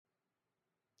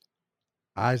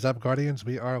Eyes up, Guardians.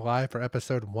 We are live for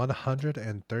episode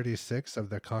 136 of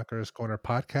the Conqueror's Corner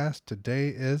podcast. Today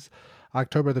is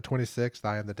October the 26th.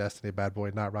 I am the Destiny bad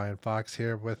boy, not Ryan Fox,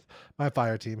 here with my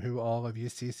fire team, who all of you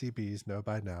CCBs know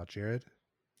by now. Jared.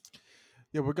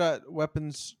 Yeah, we got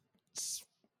weapons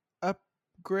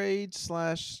upgrade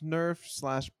slash nerf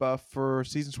slash buff for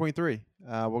season 23.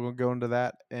 We're gonna go into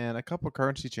that and a couple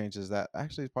currency changes that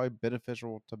actually is probably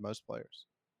beneficial to most players.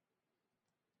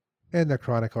 And the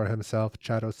chronicler himself,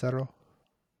 Chado Cetero.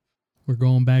 We're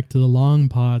going back to the long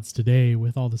pods today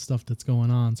with all the stuff that's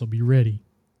going on, so be ready.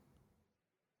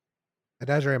 And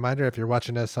as a reminder, if you're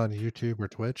watching us on YouTube or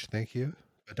Twitch, thank you.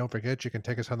 But don't forget, you can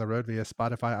take us on the road via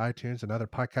Spotify, iTunes, and other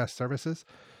podcast services.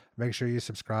 Make sure you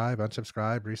subscribe,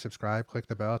 unsubscribe, resubscribe, click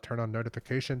the bell, turn on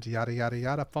notifications, yada, yada,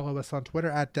 yada. Follow us on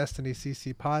Twitter at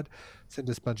DestinyCCPod. Send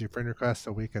us Bungie friend requests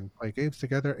so we can play games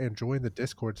together and join the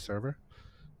Discord server.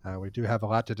 We do have a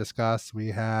lot to discuss. We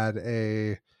had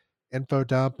a info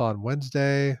dump on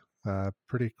Wednesday,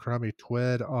 pretty crummy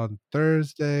twid on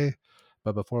Thursday.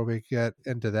 But before we get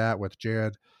into that with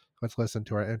Jared, let's listen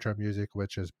to our intro music,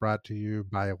 which is brought to you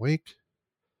by Link,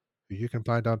 who you can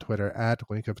find on Twitter at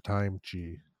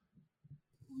LinkOfTimeG.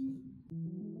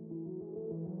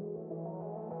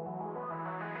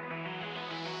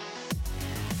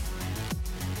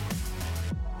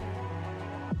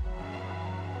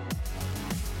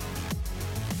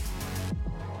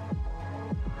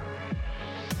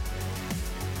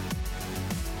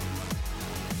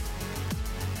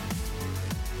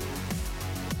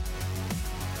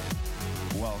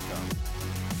 Welcome.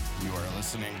 You are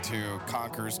listening to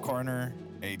Conqueror's Corner,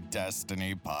 a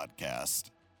Destiny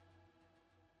podcast.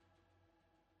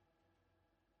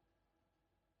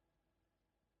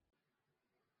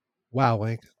 Wow,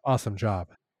 Link. Awesome job.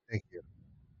 Thank you.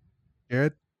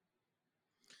 Jared?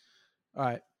 All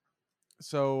right.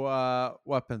 So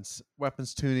weapons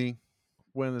tuning,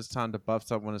 when it's time to buff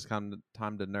stuff, when it's time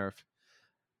to nerf.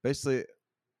 Basically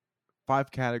 5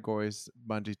 categories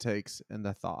Bungie takes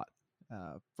into thought.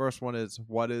 First one is,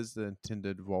 what is the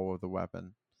intended role of the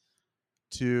weapon?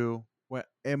 2, what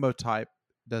ammo type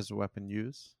does the weapon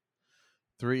use?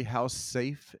 3, how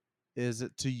safe is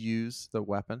it to use the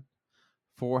weapon?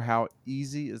 4, how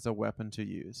easy is the weapon to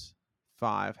use?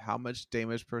 5, how much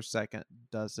damage per second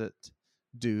does it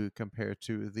do compared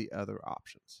to the other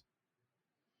options?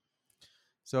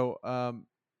 So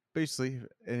basically,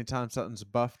 anytime something's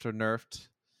buffed or nerfed,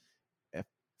 if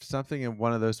something in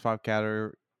one of those 5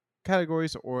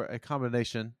 categories or a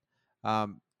combination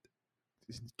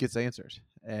gets answered.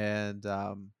 And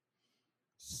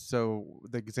so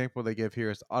the example they give here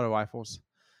is auto rifles.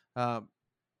 Right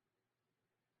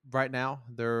now,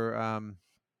 their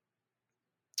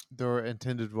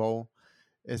intended role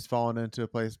is falling into a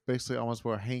place basically almost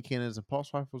where hand cannons and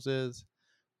pulse rifles is,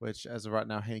 which as of right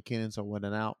now, hand cannons are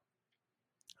winning out.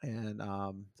 And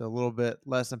they're a little bit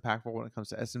less impactful when it comes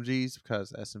to SMGs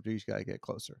because SMGs got to get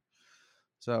closer.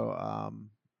 So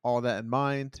all that in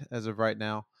mind, as of right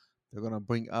now, they're going to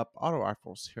bring up auto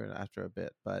rifles here after a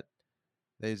bit, but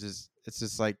it's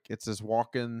just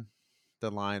walking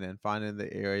the line and finding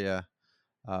the area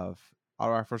of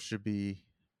auto rifles should be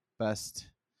best,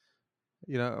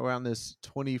 around this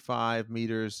 25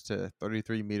 meters to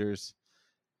 33 meters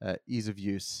ease of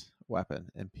use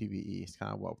weapon in PvE is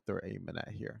kind of what they're aiming at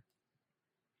here.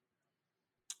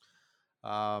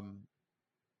 One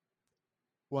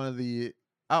of the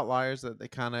outliers that they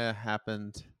kind of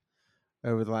happened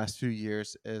over the last few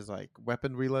years is like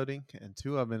weapon reloading, and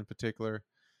 2 of them in particular,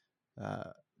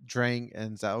 Drang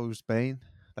and Zao's Bane.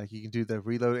 Like you can do the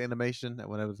reload animation, and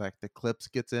whenever like the clips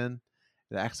gets in,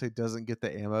 it actually doesn't get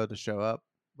the ammo to show up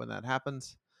when that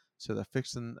happens. So they're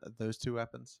fixing those 2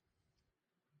 weapons.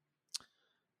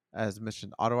 As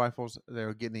mentioned, auto rifles,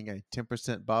 they're getting a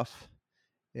 10% buff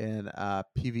in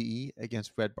PvE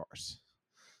against red bars.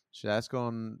 So that's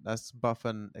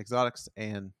buffing exotics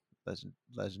and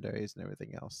legendaries and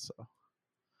everything else. So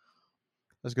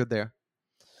that's good there.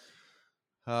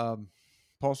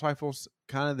 Pulse rifles,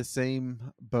 kind of the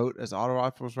same boat as auto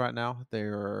rifles right now.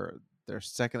 They're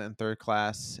second and third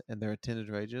class in their intended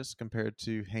ranges compared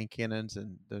to hand cannons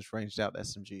and those ranged out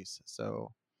SMGs.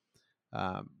 So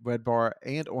red bar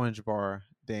and orange bar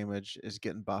damage is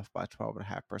getting buffed by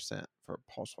 12.5% for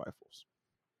pulse rifles.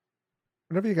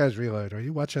 Whenever you guys reload, are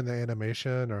you watching the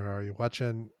animation or are you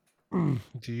watching?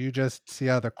 Do you just see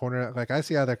out of the corner? Like I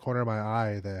see out of the corner of my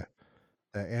eye the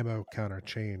ammo counter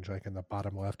change, like in the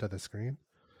bottom left of the screen.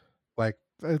 Like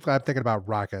if I'm thinking about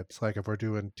rockets, like if we're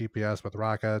doing DPS with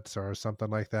rockets or something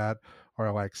like that, or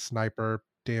like sniper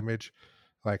damage.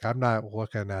 Like I'm not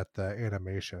looking at the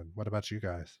animation. What about you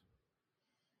guys?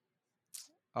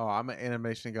 Oh, I'm an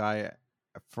animation guy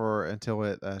for until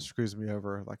it screws me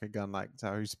over like a gun like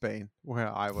Tower Spain,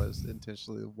 where I was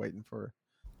intentionally waiting for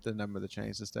the number to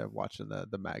change instead of watching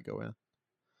the mag go in.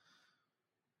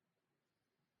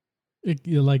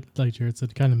 Like Jared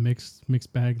said, kind of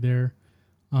mixed bag there.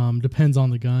 Depends on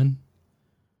the gun.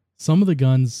 Some of the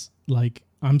guns, like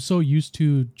I'm so used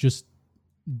to just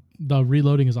the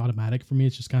reloading is automatic for me.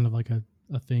 It's just kind of like a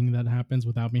thing that happens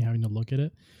without me having to look at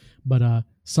it. But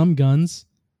some guns,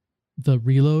 the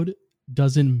reload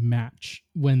doesn't match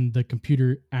when the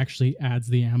computer actually adds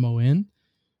the ammo in.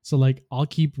 So like I'll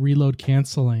keep reload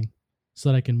canceling so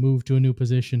that I can move to a new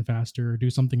position faster or do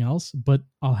something else, but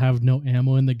I'll have no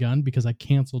ammo in the gun because I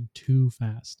canceled too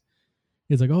fast.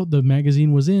 It's like, oh, the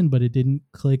magazine was in, but it didn't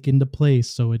click into place,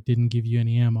 so it didn't give you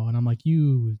any ammo. And I'm like,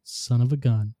 you son of a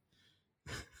gun.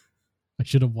 I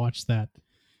should have watched that.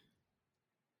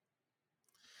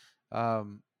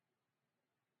 Um,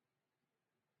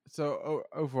 so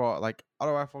overall, like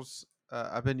auto rifles,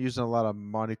 I've been using a lot of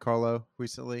Monte Carlo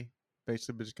recently,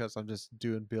 basically because I'm just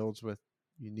doing builds with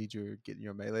you need your getting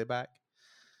your melee back.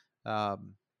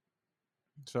 Um,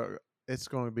 so it's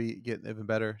going to be getting even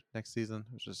better next season,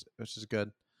 which is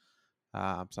good.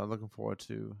 So I'm looking forward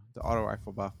to the auto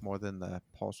rifle buff more than the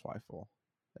pulse rifle,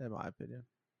 in my opinion.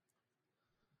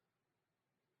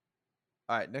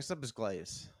 All right, next up is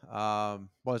glaives.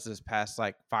 What is this past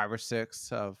like 5 or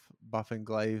 6 of buffing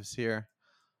glaives here?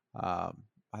 I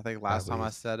think At last time I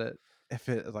least. said it, if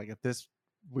this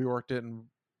we worked it and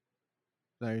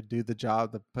they do the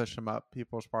job to push them up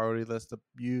people's priority list to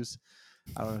use.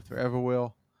 I don't know if they ever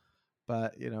will,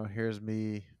 but here's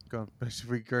me going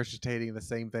regurgitating the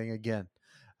same thing again.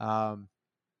 Um,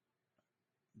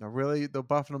 they're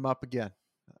buffing them up again,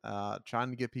 trying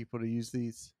to get people to use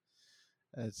these.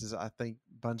 It's just I think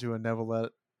Bungie and Neville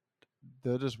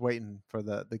they're just waiting for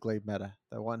the glaive meta.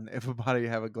 They want everybody to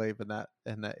have a glaive in that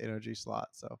energy slot.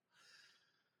 So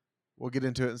we'll get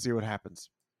into it and see what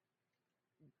happens.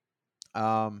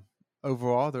 Um,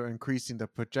 Overall, they're increasing the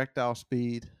projectile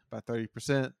speed by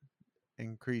 30%,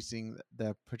 increasing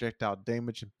the projectile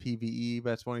damage in PvE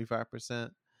by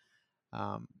 25%.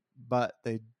 But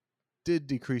they did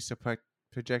decrease the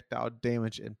projectile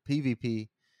damage in PvP.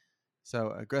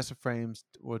 So aggressive frames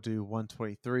will do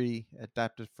 123,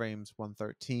 adaptive frames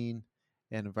 113,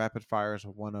 and rapid fires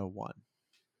 101.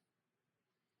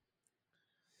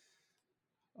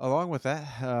 Along with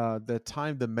that, the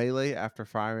time to melee after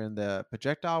firing the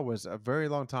projectile was a very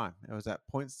long time. It was at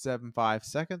 0.75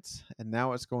 seconds, and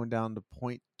now it's going down to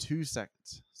 0.2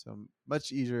 seconds. So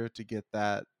much easier to get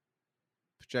that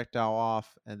projectile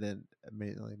off and then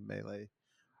immediately melee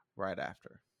right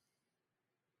after.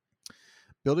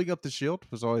 Building up the shield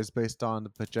was always based on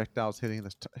the projectiles hitting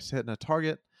a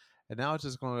target, and now it's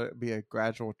just going to be a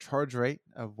gradual charge rate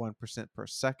of 1% per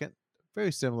second,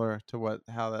 very similar to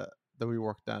how the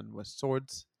rework done with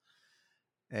swords.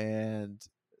 And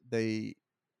they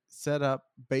set up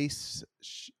base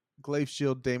glaive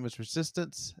shield damage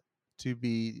resistance to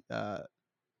be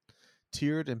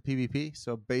tiered in PvP.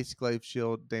 So base glaive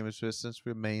shield damage resistance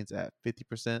remains at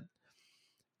 50%,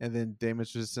 and then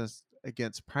damage resistance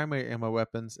against primary ammo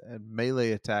weapons and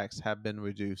melee attacks have been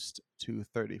reduced to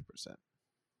 30%.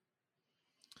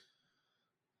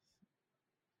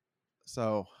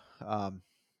 So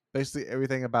basically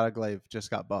everything about a glaive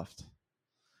just got buffed,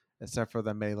 except for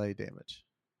the melee damage.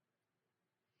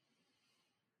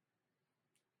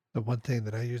 The one thing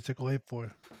that I use the glaive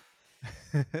for.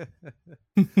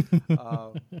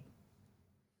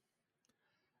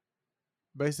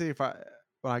 Basically,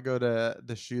 when I go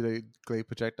to shoot a glaive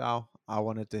projectile, I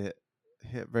want it to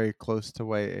hit very close to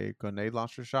where a grenade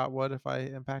launcher shot would if I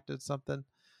impacted something.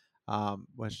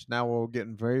 Which now we're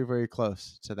getting very, very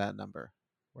close to that number,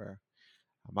 where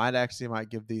I might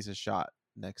give these a shot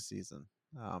next season.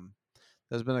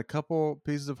 There's been a couple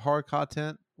pieces of hard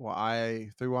content where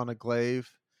I threw on a glaive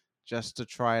just to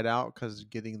try it out because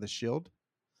getting the shield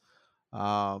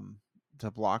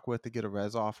to block with to get a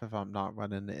res off if I'm not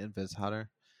running the Invis Hunter.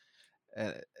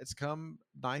 And it's come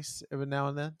nice every now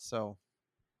and then. So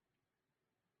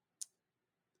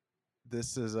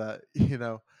this is a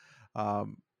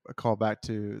callback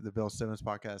to the Bill Simmons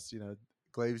podcast.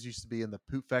 Glaives used to be in the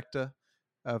poofecta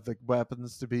of the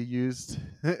weapons to be used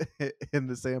in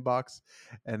the sandbox,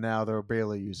 and now they're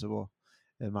barely usable,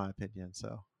 in my opinion.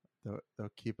 So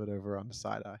they'll keep it over on the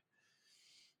side eye.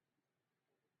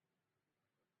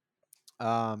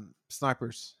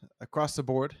 Snipers across the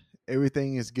board,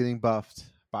 everything is getting buffed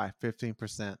by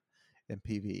 15% in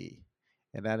PvE,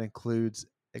 and that includes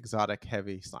exotic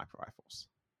heavy sniper rifles.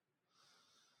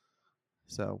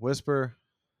 So Whisper,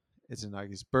 it's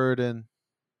Inagi's Burden,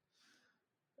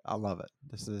 I love it.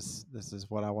 This is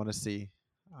what I want to see.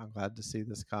 I'm glad to see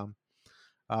this come.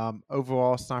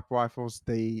 Overall, sniper rifles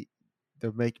they're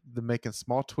making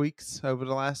small tweaks over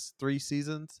the last 3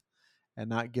 seasons and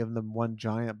not giving them one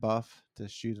giant buff to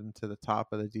shoot them to the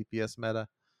top of the DPS meta.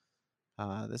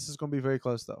 This is going to be very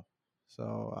close though,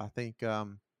 so I think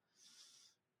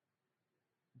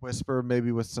Whisper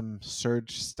maybe with some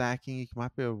surge stacking, you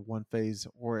might be a one phase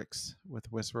Oryx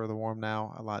with Whisper of the Worm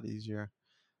now, a lot easier.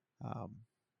 Um,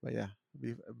 but yeah,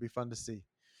 it'd be fun to see.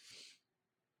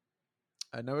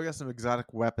 I know we got some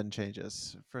exotic weapon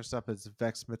changes. First up is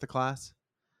Vex Mythoclast.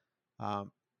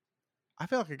 Um, I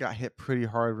feel like it got hit pretty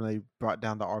hard when they brought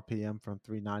down the RPM from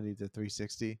 390 to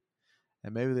 360,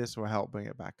 and maybe this will help bring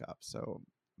it back up. So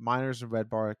miners and red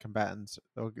bar combatants,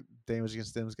 damage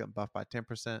against them is getting buffed by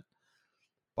 10%.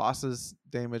 Bosses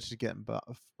damage is getting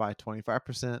buffed by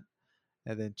 25%,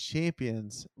 and then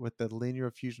champions with the linear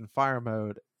fusion fire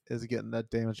mode is getting a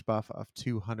damage buff of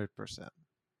 200%.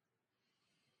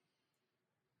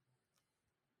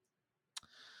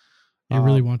 They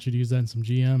really want you to use that in some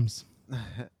GMs.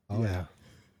 Oh yeah.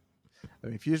 I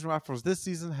mean, Fusion Rifles this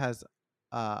season has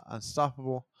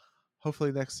Unstoppable.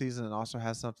 Hopefully next season it also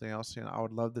has something else. I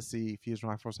would love to see Fusion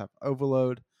Rifles have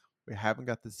Overload. We haven't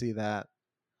got to see that.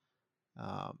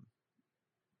 But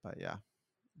yeah,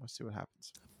 we'll see what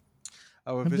happens.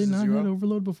 Have they not had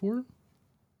Overload before?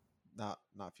 Not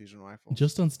Fusion Rifles.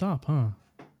 Just Unstop, huh?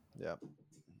 Yeah.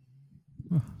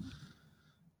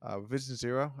 Vision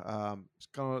Zero.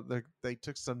 They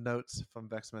took some notes from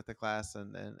Vex Mythoclast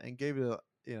and gave it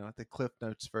the Cliff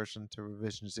Notes version to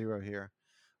Revision Zero here,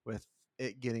 with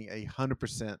it getting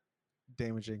 100%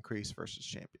 damage increase versus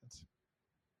champions.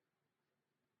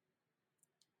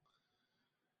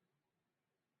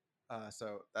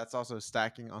 So that's also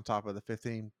stacking on top of the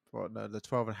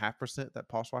 12.5% that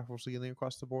pulse rifles are getting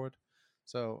across the board.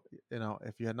 So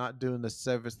if you're not doing the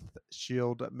 7th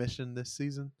shield mission this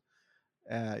season,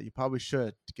 you probably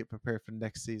should to get prepared for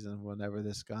next season. Whenever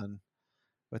this gun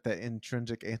with that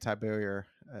intrinsic anti-barrier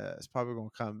is probably going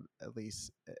to come at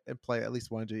least and play at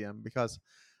least one GM, because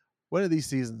one of these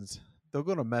seasons they're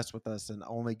going to mess with us and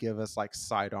only give us like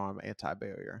sidearm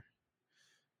anti-barrier,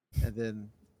 and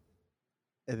then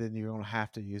you're going to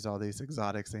have to use all these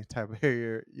exotics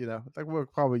anti-barrier, like we're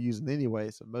probably using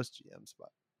anyway, so most GMs. But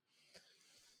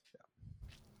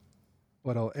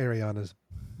What old Ariana's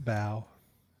bow?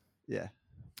 yeah,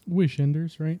 Wish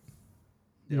Enders, right?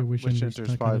 Yeah, Wish Enders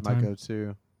is probably my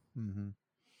go-to. Mm-hmm.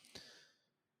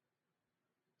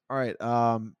 All right,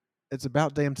 it's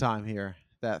about damn time here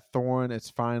that Thorn is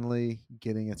finally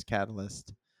getting its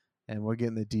catalyst, and we're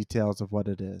getting the details of what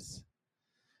it is.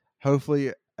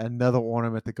 Hopefully, another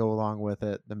ornament to go along with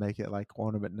it to make it like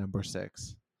ornament number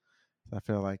 6. I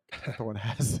feel like Thorn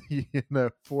has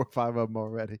 4 or 5 of them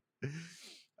already.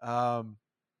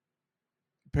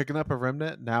 Picking up a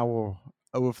remnant now will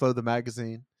overflow the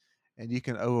magazine, and you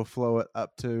can overflow it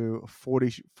up to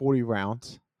 40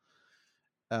 rounds.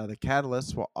 The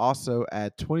catalyst will also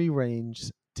add 20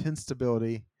 range, 10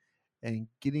 stability, and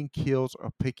getting kills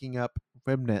or picking up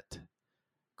remnant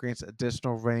grants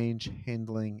additional range,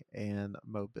 handling, and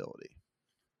mobility.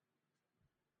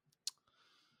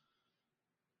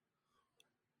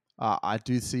 I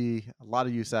do see a lot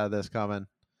of use out of this coming.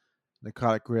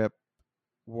 Necrotic Grip,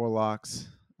 Warlocks,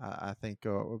 I think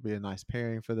would be a nice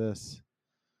pairing for this.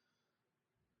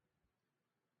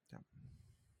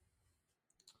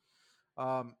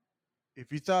 Yeah.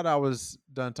 If you thought I was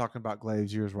done talking about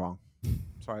glaives, you was wrong.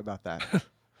 Sorry about that.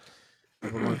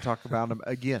 We're going to talk about them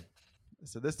again.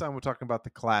 So this time we're talking about the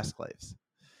class glaives.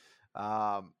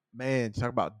 Man, talk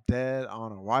about dead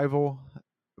on arrival.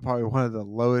 Probably one of the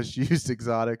lowest used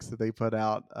exotics that they put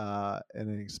out in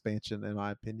an expansion, in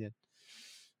my opinion.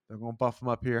 They're going to buff them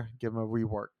up here, give them a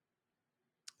rework.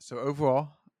 So overall,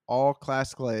 all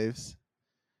class glaives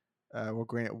will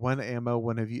grant 1 ammo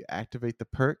whenever you activate the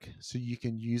perk, so you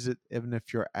can use it even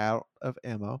if you're out of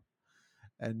ammo,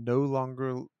 and no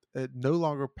longer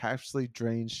passively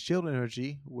drains shield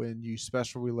energy when you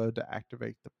special reload to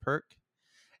activate the perk,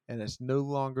 and it's no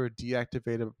longer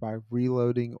deactivated by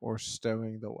reloading or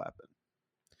stowing the weapon.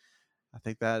 I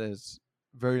think that is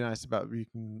very nice about you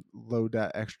can load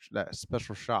that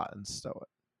special shot and stow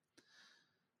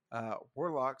it.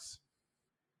 Warlocks,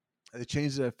 they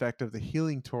changed the effect of the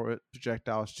healing turret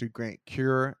projectiles to grant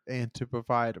cure and to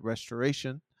provide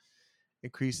restoration.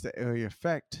 Increase the area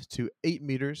effect to 8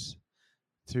 meters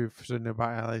so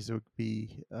nearby allies would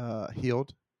be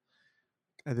healed.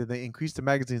 And then they increased the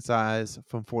magazine size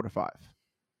from 4 to 5.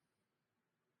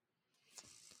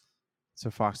 So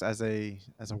Fox, as a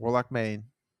Warlock main,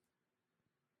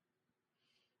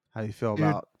 how do you feel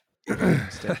about Big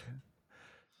mistake.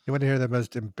 You want to hear the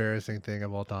most embarrassing thing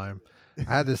of all time? I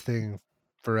had this thing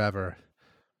forever.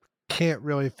 Can't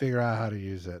really figure out how to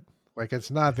use it. Like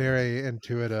it's not very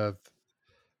intuitive.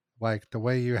 Like the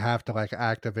way you have to like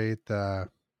activate the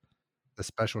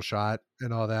special shot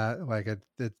and all that. Like it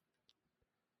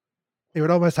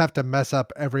would almost have to mess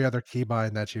up every other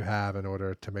keybind that you have in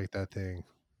order to make that thing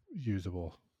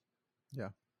usable. Yeah.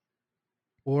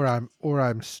 Or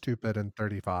I'm stupid and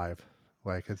 35.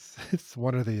 Like it's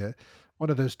one of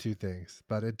those two things,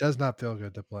 but it does not feel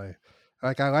good to play.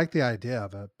 Like I like the idea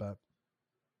of it, but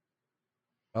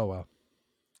oh well.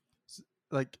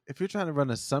 Like if you're trying to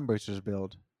run a Sunbreakers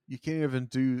build, you can't even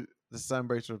do the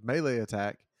Sunbreakers melee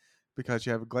attack because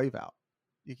you have a glaive out.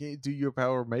 You can't do your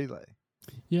power melee.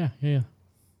 Yeah.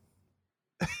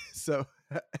 So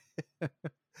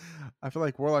I feel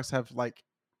like warlocks have like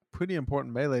pretty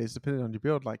important melees depending on your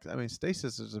build. Like I mean,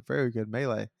 stasis is a very good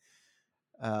melee,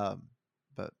 but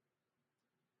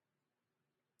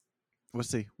we'll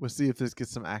see. We'll see if this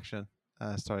gets some action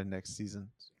starting next season.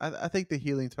 I think the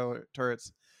healing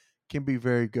turrets can be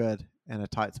very good in a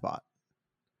tight spot.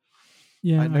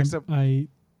 Yeah. Next up,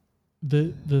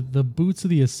 The boots of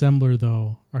the assembler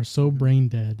though are so Mhm. brain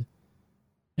dead,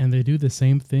 and they do the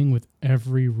same thing with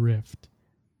every rift.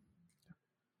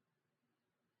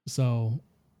 So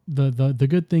the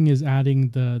good thing is adding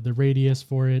the radius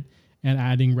for it and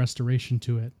adding restoration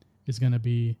to it is gonna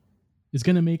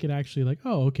make it actually like,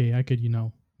 oh, okay, I could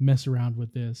mess around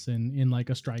with this and in like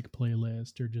a strike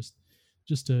playlist, or just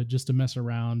to mess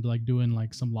around, like doing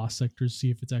like some lost sectors,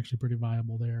 see if it's actually pretty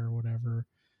viable there or whatever.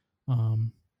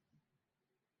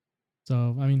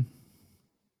 So I mean,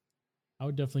 I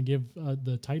would definitely give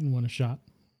the Titan one a shot.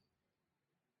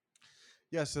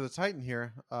 yeah, so the Titan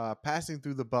here, passing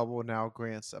through the bubble now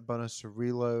grants a bonus to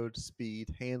reload, speed,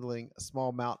 handling, a small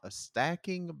amount of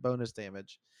stacking bonus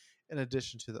damage, in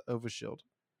addition to the overshield,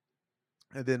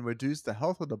 and then reduce the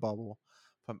health of the bubble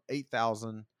from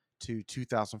 8,000 to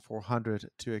 2,400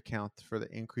 to account for the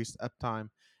increased uptime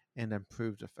and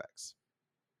improved effects.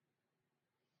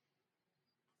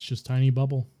 It's just tiny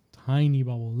bubble,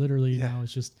 literally. Yeah. Now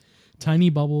it's just tiny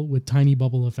bubble with tiny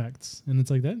bubble effects, and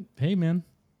it's like that. Hey man,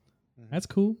 that's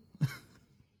cool.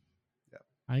 Yeah.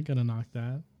 I ain't gonna knock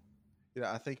that.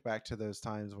 I think back to those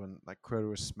times when like Crota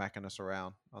was smacking us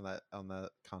around on the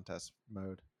contest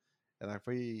mode, and if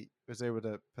we was able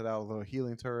to put out a little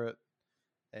healing turret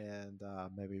and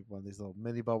maybe one of these little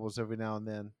mini bubbles every now and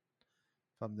then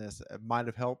from this, it might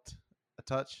have helped a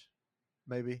touch,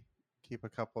 maybe keep a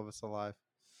couple of us alive.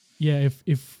 Yeah,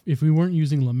 if we weren't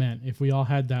using lament, if we all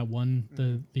had that one,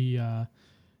 the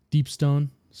deep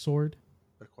stone sword,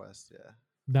 Request, yeah.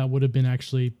 that could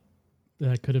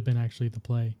have been actually the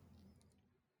play.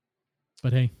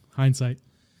 But hey, hindsight.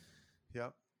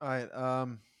 Yep. All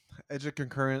right. Edge of Yeah,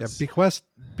 concurrence.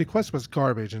 Bequest was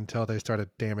garbage until they started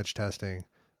damage testing.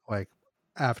 Like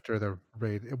after the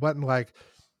raid, it wasn't like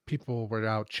people were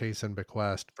out chasing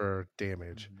Bequest for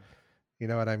damage. You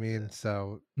know what I mean? Yeah.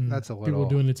 So that's a People were little.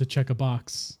 doing it to check a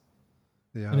box,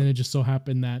 Yeah. and then it just so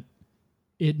happened that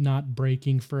it not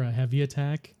breaking for a heavy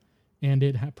attack and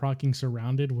it proccing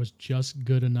surrounded was just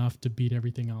good enough to beat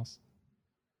everything else.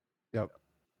 Yep.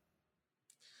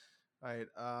 All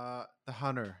right. The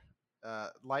Hunter.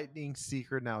 Lightning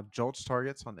Seeker now jolts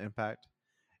targets on impact,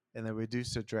 and then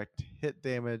reduce the direct hit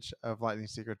damage of Lightning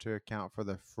Seeker to account for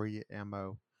the free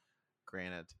ammo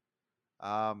granted.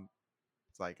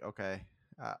 It's like, okay.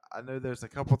 I know there's a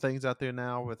couple things out there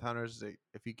now with Hunters that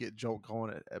if you get jolt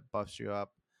going, it buffs you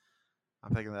up.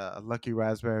 I'm thinking a Lucky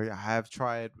Raspberry. I have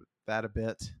tried that a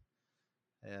bit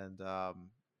and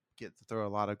get to throw a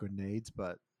lot of grenades,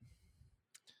 but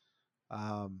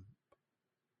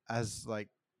as like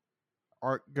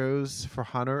arc goes for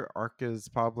Hunter, arc is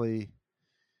probably,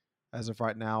 as of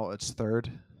right now, it's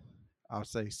third. I would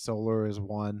say Solar is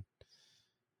one,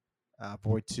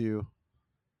 Void 2,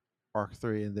 arc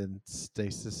 3, and then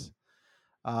Stasis.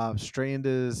 Strand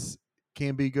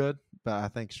can be good, but I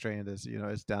think Strand is,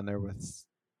 it's down there with,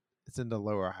 it's in the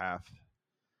lower half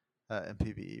in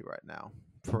PvE right now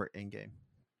for in game.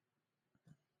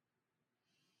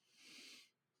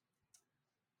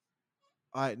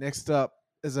 All right, next up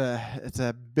is it's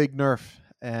a big nerf,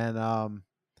 and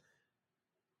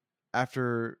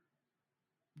after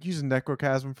using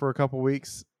Necrochasm for a couple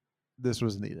weeks, this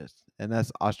was needed, and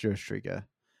that's Osteostriga.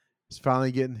 It's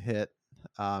finally getting hit.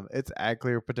 Its ag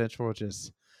clear potential is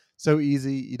just so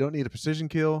easy. You don't need a precision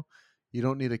kill. You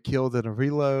don't need a kill then a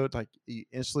reload. Like you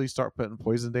instantly start putting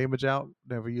poison damage out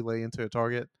whenever you lay into a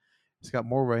target. It's got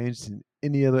more range than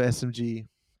any other SMG.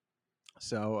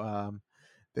 So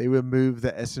They would move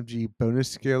the SMG bonus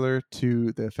scaler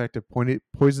to the effective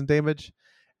poison damage,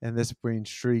 and this brings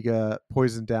Striga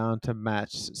poison down to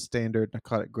match standard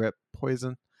narcotic grip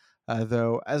poison.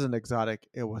 Though, as an exotic,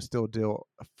 it will still deal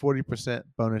a 40%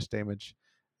 bonus damage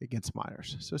against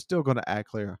minors. So, still going to add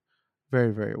clear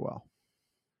very, very well.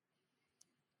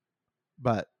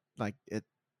 But, like,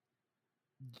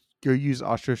 go use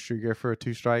Ostro Striga for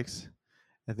 2 strikes.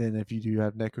 And then if you do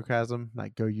have Necrochasm,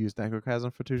 like, go use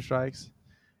Necrochasm for 2 strikes.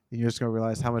 And you're just going to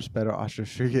realize how much better Ostro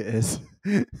Striga is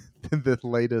than the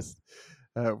latest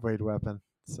raid weapon.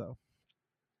 So,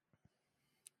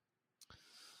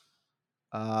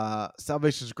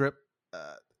 Salvation's Grip.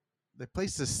 They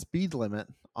place a speed limit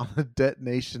on a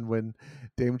detonation when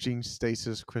damaging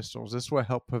stasis crystals. This will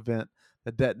help prevent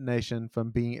the detonation from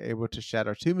being able to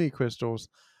shatter too many crystals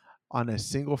on a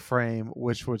single frame,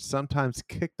 which would sometimes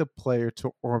kick the player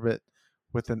to orbit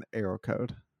with an error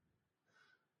code.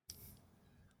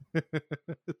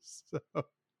 So,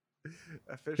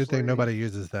 officially, Good thing nobody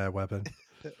uses that weapon.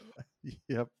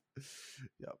 Yep.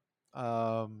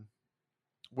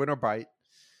 Winter Bite.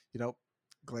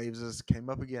 Glaives came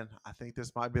up again. I think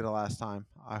this might be the last time,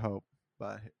 I hope,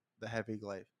 but the heavy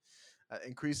glaive.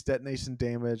 Increased detonation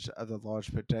damage of the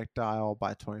large projectile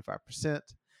by 25%,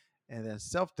 and then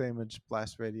self-damage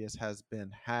blast radius has been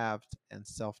halved, and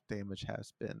self-damage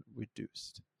has been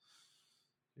reduced.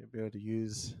 You'll be able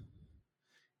to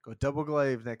go double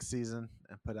glaive next season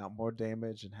and put out more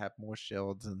damage and have more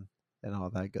shields and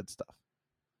all that good stuff.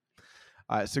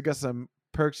 All right, so we got some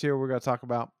perks here we're going to talk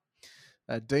about.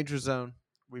 Danger Zone.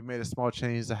 We made a small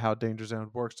change to how Danger Zone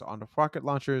works on the rocket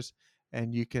launchers,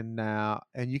 and you can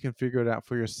figure it out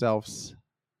for yourselves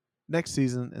next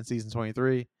season in season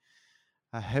 23.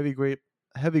 Heavy grip.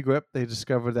 They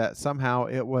discovered that somehow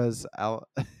it was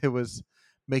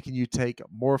making you take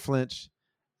more flinch,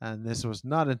 and this was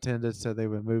not intended, so they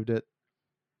removed it.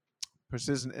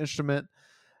 Precision Instrument.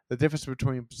 The difference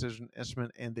between Precision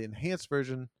Instrument and the enhanced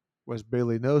version was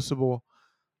barely noticeable.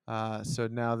 So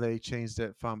now they changed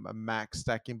it from a max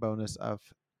stacking bonus of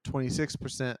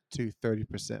 26% to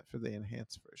 30% for the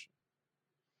enhanced version.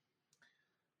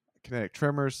 Kinetic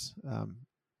Tremors.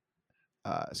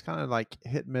 It's kind of like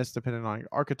hit and miss depending on your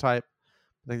archetype.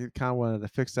 They kind of wanted to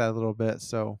fix that a little bit.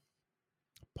 So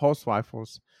pulse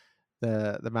rifles,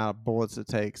 the amount of bullets it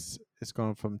takes is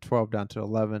going from 12 down to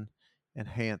 11.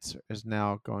 Enhance is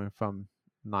now going from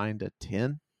 9 to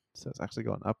 10. So it's actually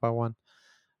going up by 1.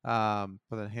 For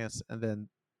the enhanced, and then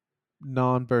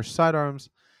non-burst sidearms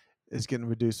is getting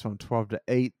reduced from 12 to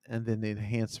 8, and then the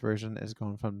enhanced version is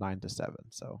going from 9 to 7.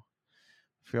 So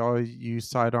if you all use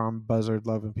sidearm buzzard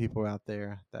loving people out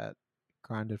there that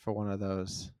grinded for one of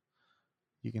those,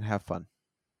 you can have fun.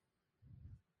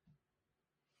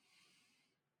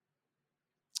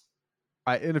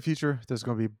 All right, in the future, there's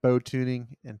going to be bow tuning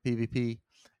and PvP,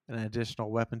 and additional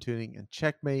weapon tuning and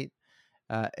checkmate,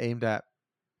 aimed at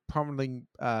promoting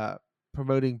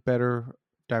better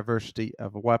diversity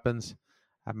of weapons.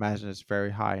 I imagine it's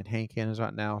very high in hand cannons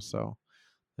right now, so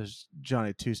there's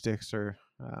Johnny Two Sticks are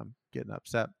getting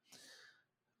upset.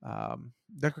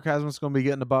 Necrochasm is going to be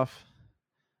getting a buff,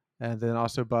 and then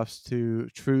also buffs to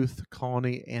Truth,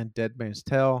 Colony, and Dead Man's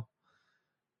Tale.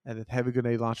 And then heavy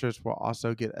grenade launchers will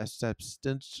also get a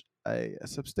substantial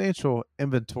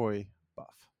inventory buff.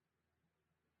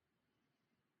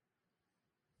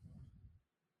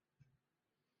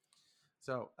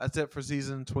 So that's it for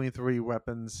season 23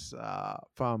 weapons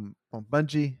from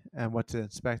Bungie and what to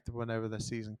expect whenever the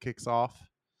season kicks off.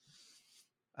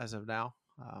 As of now,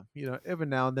 every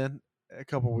now and then, a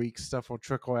couple weeks, stuff will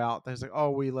trickle out. There's like,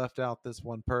 oh, we left out this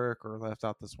one perk or left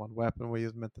out this one weapon we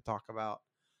was meant to talk about.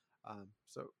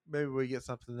 So maybe we get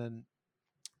something in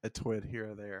a twid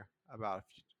here or there about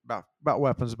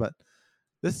weapons, but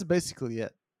this is basically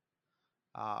it.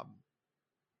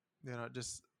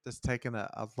 Just taking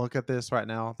a look at this right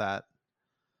now, that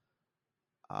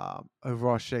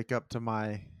overall shake up to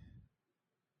my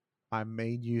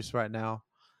main use right now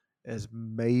is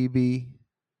maybe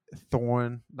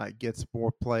Thorn gets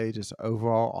more play just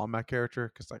overall on my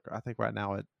character, because I think right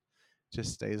now it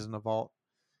just stays in the vault.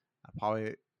 I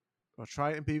probably will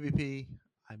try it in PvP.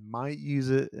 I might use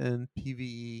it in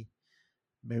PvE,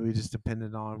 maybe just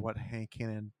depending on what hand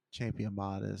cannon champion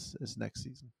mod is next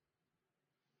season.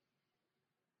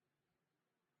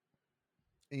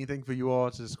 Anything for you all?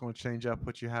 It's just going to change up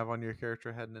what you have on your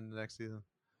character heading into next season.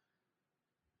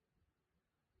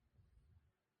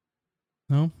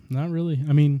 No, not really.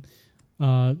 I mean,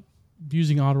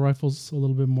 using auto rifles a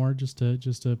little bit more just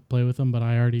to play with them, but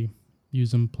I already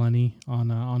use them plenty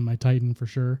on my Titan for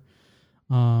sure.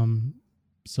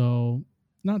 So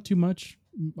not too much.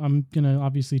 I'm gonna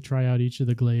obviously try out each of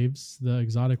the glaives, the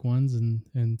exotic ones,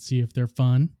 and see if they're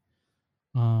fun.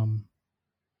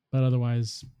 But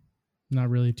otherwise, not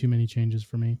really too many changes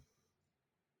for me.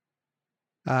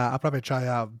 I'll probably try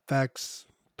out Vex,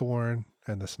 Thorn,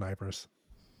 and the snipers.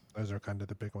 Those are kind of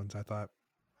the big ones, I thought.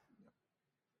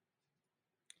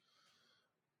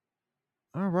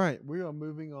 All right, we are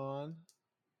moving on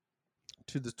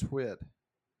to the TWID.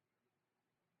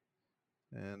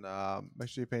 And make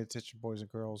sure you pay attention, boys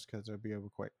and girls, because it'll be over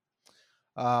quick.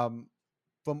 From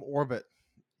orbit,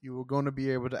 you are going to be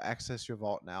able to access your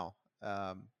vault now,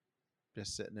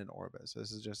 just sitting in orbit. So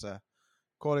this is just a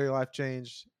quality of life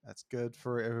change. That's good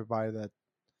for everybody that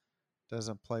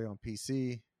doesn't play on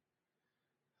PC.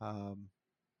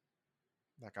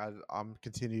 Like I'm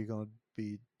continuing going to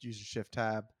be using Shift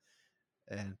Tab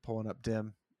and pulling up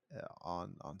Dim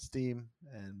on Steam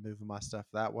and moving my stuff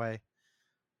that way.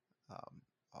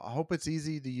 I hope it's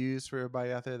easy to use for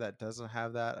everybody out there that doesn't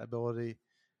have that ability,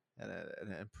 and it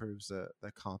improves the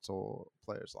console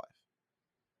player's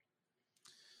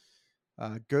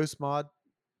life. Ghost mod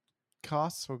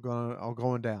costs are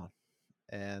going down,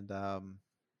 and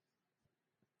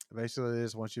basically they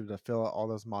just want you to fill out all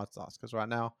those mod slots, because right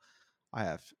now I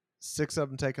have 6 of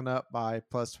them taken up by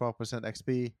plus 12%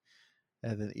 XP,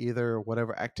 and then either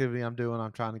whatever activity I'm doing,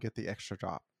 I'm trying to get the extra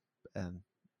drop, and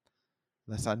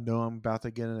unless I know I'm about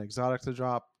to get an exotic to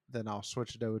drop, then I'll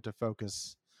switch it over to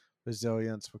focus,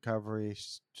 resilience, recovery,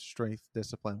 strength,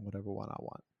 discipline, whatever one I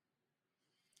want.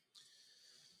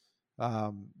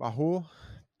 Rahul,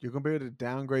 you're going to be able to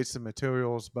downgrade some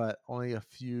materials, but only a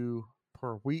few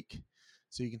per week.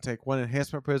 So you can take 1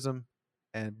 enhancement prism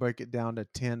and break it down to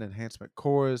 10 enhancement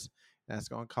cores. And that's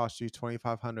going to cost you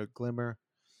 2,500 glimmer.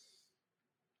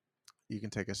 You can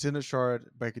take a Cinder Shard,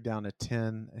 break it down to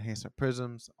 10 enhancement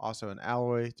prisms. Also an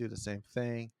alloy, do the same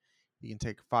thing. You can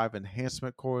take 5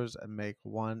 enhancement cores and make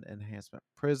 1 enhancement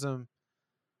prism.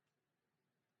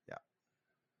 Yeah.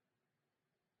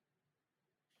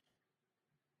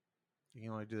 You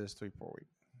can only do this 3 per week.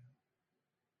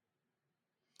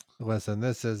 Listen,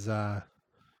 this is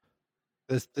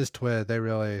this TWID, they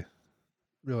really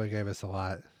gave us a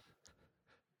lot.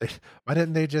 Why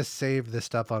didn't they just save this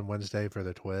stuff on Wednesday for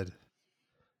the TWID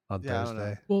on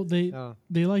Thursday? Well,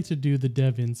 they like to do the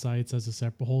dev insights as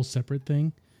a whole separate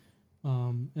thing,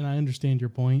 and I understand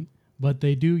your point, but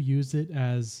they do use it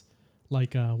as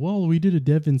like, well, we did a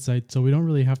dev insight, so we don't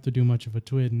really have to do much of a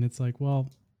TWID, and it's like,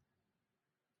 well,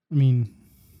 I mean,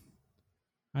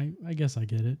 I guess I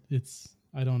get it.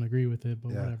 I don't agree with it,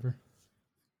 but whatever.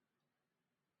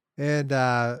 And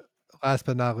last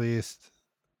but not least,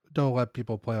 don't let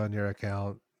people play on your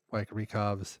account like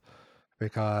recovs,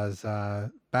 because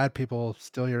bad people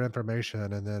steal your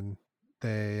information, and then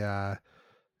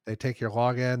they take your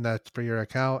login that's for your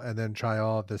account and then try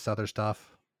all of this other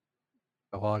stuff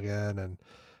to log in and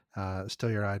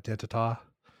steal your identity.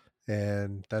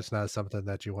 And that's not something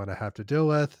that you want to have to deal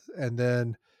with. And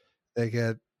then they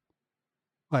get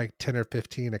like 10 or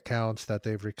 15 accounts that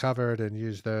they've recovered and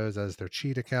use those as their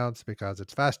cheat accounts, because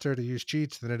it's faster to use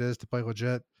cheats than it is to play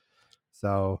legit.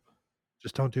 So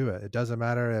just don't do it. It doesn't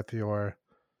matter if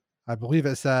I believe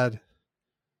it said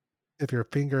if your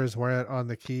fingers weren't on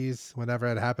the keys whenever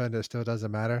it happened, it still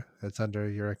doesn't matter. It's under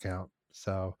your account.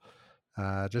 So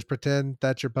just pretend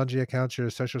that your Bungie account's your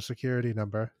social security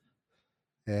number,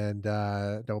 and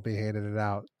don't be handing it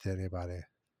out to anybody.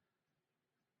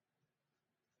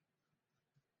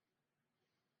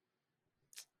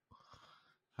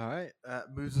 All right.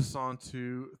 That moves us on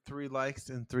to 3 likes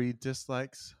and 3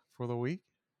 dislikes for the week.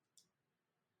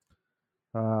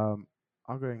 I'll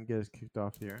go ahead and get us kicked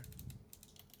off here.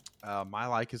 My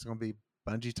like is going to be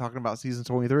Bungie talking about season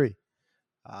 23.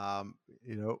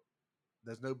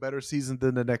 There's no better season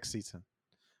than the next season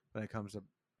when it comes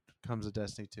to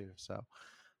Destiny 2. So,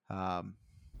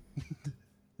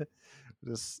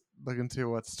 just looking to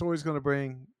what the story's going to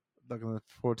bring. Looking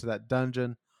forward to that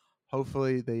dungeon.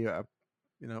 Hopefully,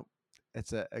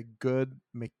 it's a good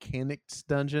mechanics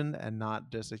dungeon and not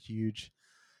just a huge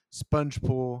sponge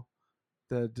pool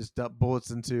that just dump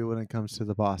bullets into when it comes to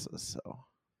the bosses. So.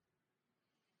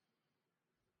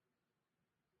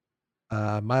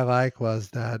 My like was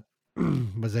that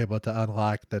was able to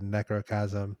unlock the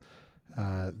Necrochasm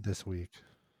this week.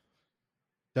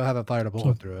 Still haven't fired a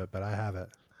bullet through it, but I have it.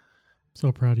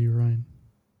 So proud of you, Ryan.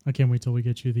 I can't wait till we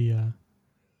get you the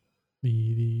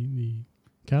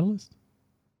catalyst.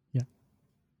 Yeah.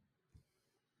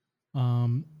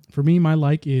 For me, my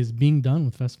like is being done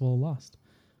with Festival of Lost.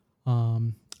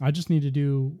 I just need to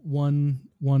do one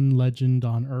legend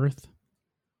on Earth,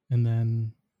 and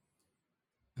then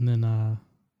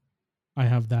I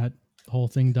have that whole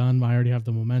thing done. I already have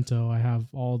the memento. I have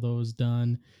all those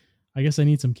done. I guess I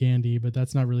need some candy, but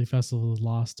that's not really Festival of the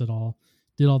Lost at all.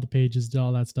 Did all the pages, did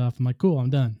all that stuff. I'm like, cool, I'm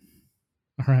done.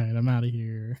 All right, I'm out of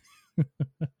here.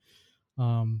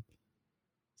 um,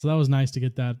 so that was nice to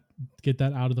get that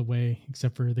out of the way,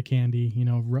 except for the candy.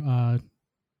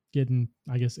 Getting,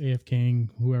 I guess, AFKing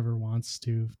whoever wants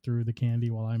to through the candy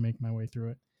while I make my way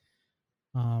through it.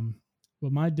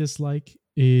 But my dislike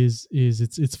is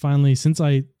it's finally, since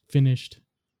I finished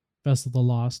Festival of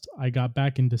the Lost, I got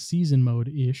back into season mode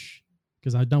ish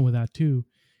because I'm done with that too,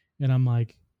 and I'm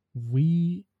like,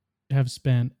 we have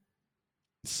spent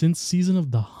since Season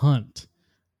of the Hunt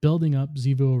building up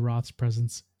Zivo Roth's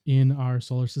presence in our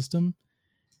solar system,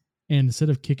 and instead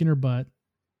of kicking her butt,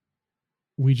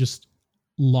 we just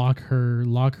lock her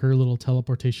little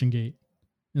teleportation gate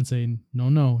and say,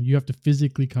 no, you have to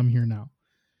physically come here now.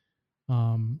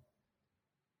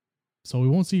 So we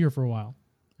won't see her for a while,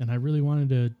 and I really wanted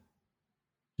to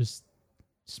just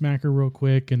smack her real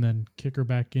quick and then kick her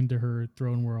back into her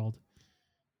throne world,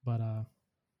 but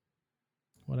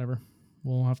whatever.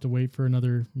 We'll have to wait for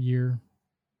another year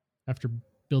after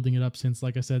building it up, since,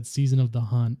 like I said, Season of the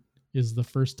Hunt is the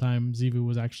first time Zivu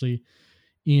was actually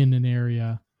in an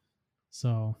area.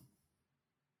 So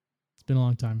it's been a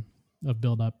long time of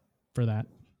build up for that.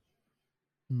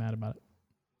 I'm mad about it.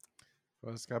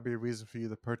 Well, it's got to be a reason for you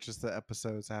to purchase the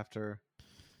episodes after,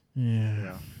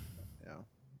 Yeah.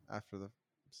 after the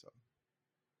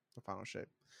final shape.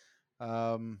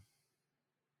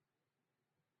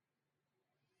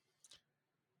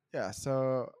 Yeah,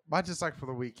 so my dislike for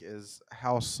the week is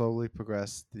how slowly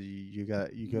progressed you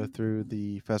go through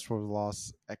the Festival of the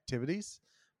Lost activities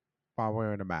while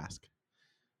wearing a mask.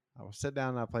 I will sit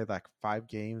down and I played like 5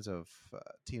 games of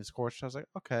Team Scorched. I was like,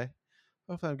 okay,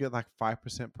 hopefully I'm getting like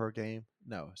 5% per game.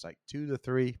 No, it's like 2 to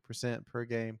 3% per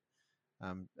game.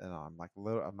 And I'm like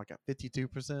at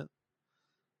 52%.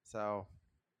 So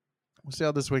we'll see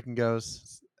how this weekend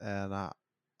goes and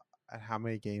how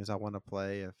many games I want to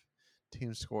play. If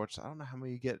Team Scorched, I don't know how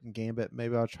many you get in Gambit.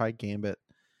 Maybe I'll try Gambit.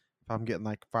 If I'm getting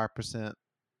like 5%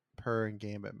 per in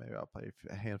Gambit, maybe I'll play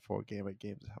a handful of Gambit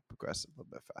games to help progress a little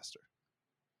bit faster.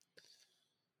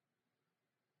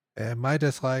 And my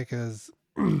dislike is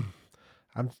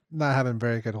I'm not having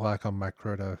very good luck on my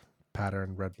Crota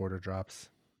pattern red border drops.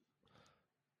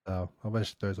 So I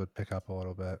wish those would pick up a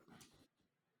little bit.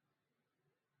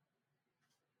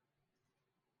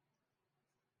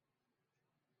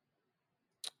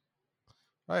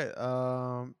 All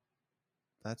right.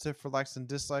 That's it for likes and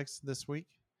dislikes this week.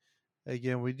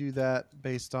 Again, we do that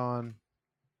based on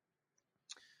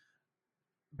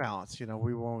balance.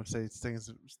 We won't say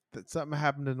things that something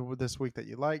happened in this week that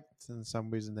you liked and some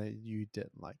reason that you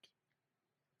didn't like.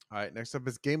 All right. Next up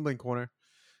is Gambling Corner.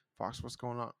 Fox, what's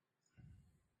going on?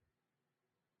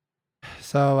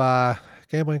 So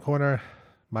Gambling Corner,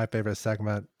 my favorite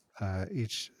segment.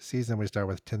 Each season we start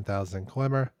with 10,000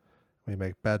 Glimmer. We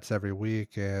make bets every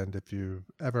week, and if you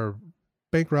ever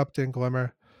bankrupt in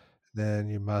Glimmer, then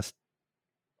you must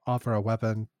offer a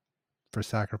weapon for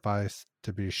sacrifice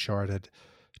to be sharded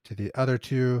to the other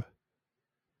 2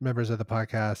 members of the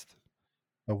podcast.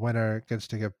 The winner gets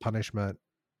to give punishment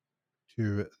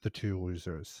to the 2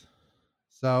 losers.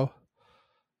 So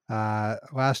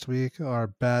last week our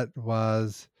bet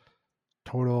was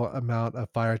total amount of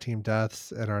fire team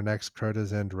deaths in our next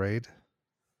Crota's End raid.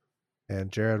 And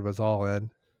Jared was all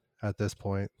in at this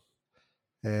point.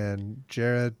 And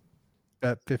Jared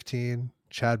bet 15,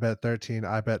 Chad bet 13,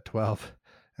 I bet 12.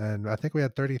 And I think we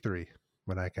had 33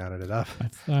 when I counted it up.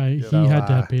 He had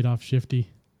to have paid off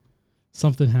Shifty.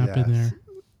 Something happened there.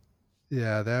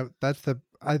 Yeah,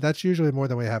 that's usually more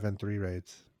than we have in 3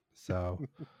 raids. So,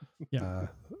 yeah.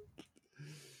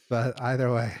 But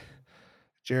either way,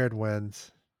 Jared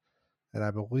wins. And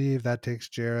I believe that takes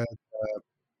Jared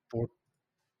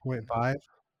 4.5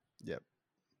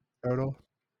 total.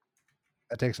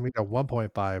 That takes me to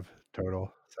 1.5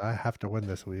 total. So I have to win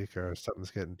this week or something's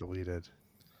getting deleted.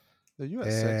 No, you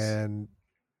at 6.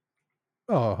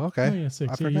 Oh, okay. Oh yeah,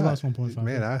 6. Yeah, you lost 1.5.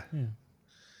 Man, yeah.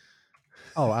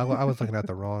 I was looking at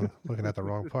the wrong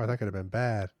part. That could have been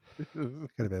bad. Could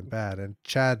have been bad. And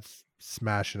Chad's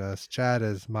smashing us. Chad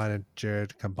is mine and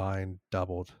Jared combined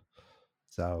doubled.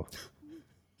 So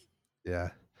yeah,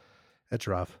 it's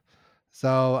rough.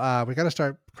 So we got to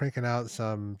start cranking out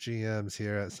some GMs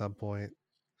here at some point.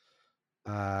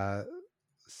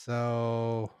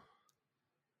 So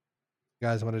you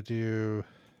guys want to do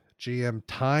GM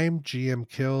time, GM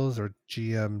kills, or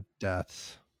GM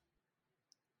deaths?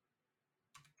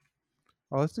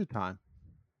 Oh, let's do time.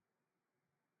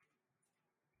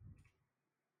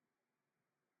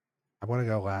 I want to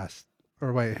go last.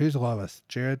 Or wait, who's lowest?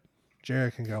 Jared?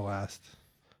 Jared can go last.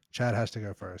 Chad has to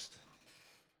go first.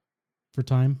 for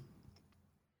time.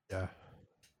 Yeah.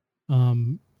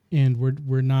 And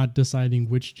we're not deciding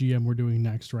which GM we're doing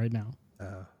next right now.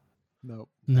 Nope.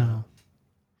 No.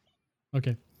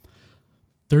 Okay.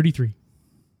 33.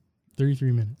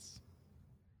 33 minutes.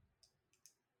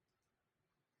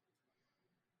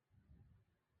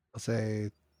 I'll say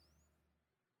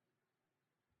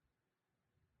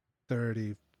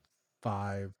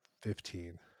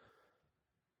 35:15.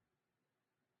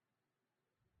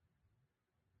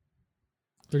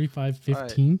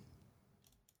 35:15.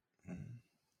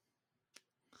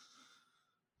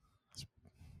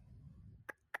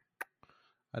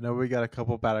 I know we got a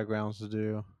couple battlegrounds to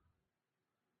do.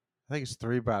 I think it's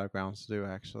 3 battlegrounds to do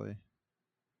actually,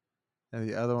 and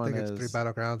the other I one think is it's 3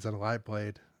 battlegrounds and a light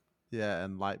blade. Yeah,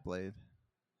 and Light Blade.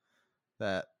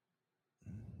 That's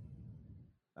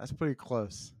pretty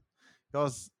close.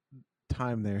 Y'all's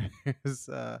time there is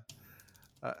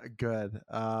good.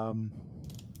 I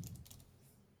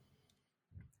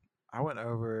went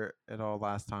over it all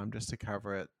last time just to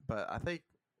cover it, but I think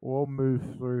we'll move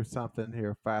through something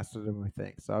here faster than we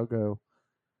think. So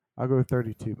I'll go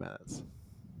 32 minutes.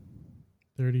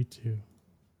 32.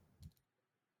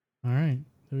 All right.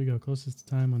 There we go. Closest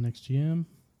time on next GM.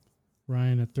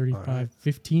 Ryan at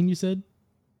 35:15, you said?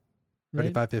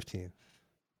 Right? 35:15.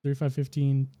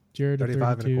 35:15. Jared at 35 and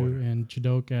a 32. quarter. And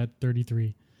Chidok at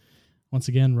 33. Once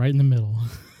again, right in the middle.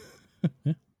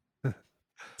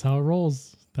 That's how it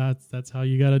rolls. That's how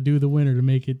you got to do the winner to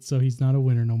make it so he's not a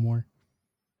winner no more.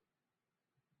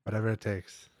 Whatever it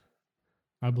takes.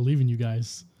 I believe in you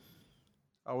guys.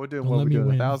 Oh, we're doing Don't what let we me doing?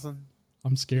 win. 1,000?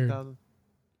 I'm scared.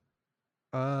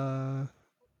 2,000?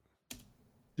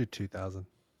 Do 2,000.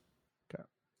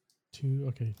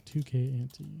 Okay, 2K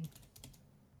ante.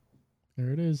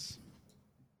 There it is.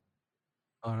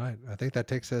 All right. I think that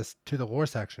takes us to the lore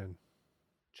section.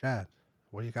 Chad,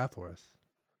 what do you got for us?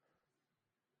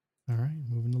 All right,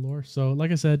 moving to lore. So,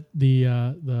 like I said,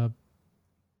 the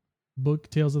book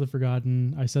Tales of the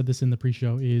Forgotten, I said this in the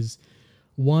pre-show, is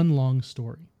one long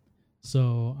story.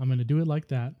 So I'm going to do it like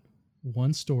that,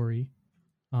 one story,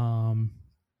 and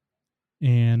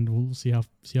we'll see how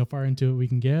far into it we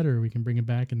can get, or we can bring it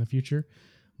back in the future.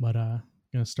 But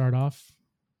going to start off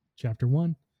chapter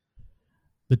 1.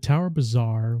 The Tower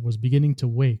Bazaar was beginning to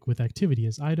wake with activity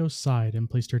as Ido sighed and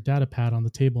placed her data pad on the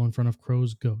table in front of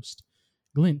Crow's ghost.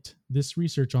 Glint, this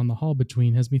research on the hall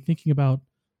between has me thinking about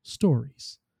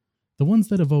stories. The ones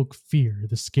that evoke fear,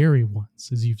 the scary ones,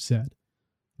 as you've said.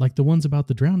 Like the ones about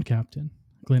the drowned captain,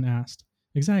 Glint asked.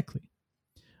 Exactly.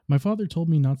 My father told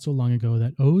me not so long ago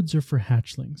that odes are for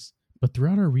hatchlings, but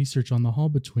throughout our research on the hall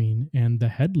between and the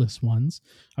headless ones,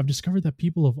 I've discovered that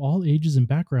people of all ages and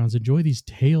backgrounds enjoy these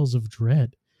tales of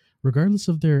dread, regardless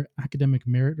of their academic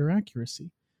merit or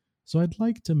accuracy. So I'd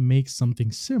like to make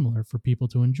something similar for people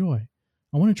to enjoy.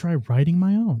 I want to try writing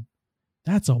my own.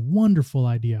 That's a wonderful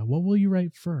idea. What will you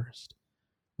write first?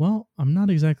 Well, I'm not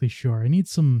exactly sure. I need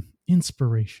some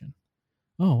inspiration.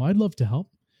 Oh, I'd love to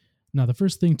help. Now, the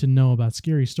first thing to know about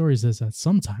scary stories is that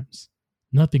sometimes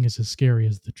nothing is as scary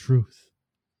as the truth.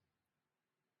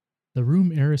 The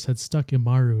room Eris had stuck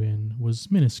Imaru in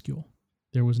was minuscule.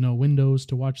 There was no windows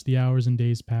to watch the hours and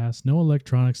days pass, no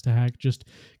electronics to hack, just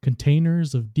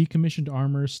containers of decommissioned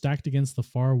armor stacked against the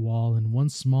far wall, and one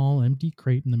small, empty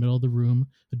crate in the middle of the room,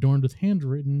 adorned with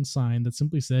handwritten sign that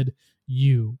simply said,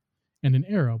 "You," and an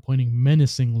arrow pointing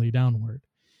menacingly downward.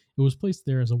 It was placed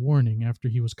there as a warning after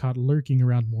he was caught lurking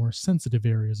around more sensitive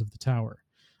areas of the tower.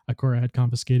 Ikora had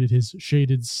confiscated his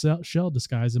shaded shell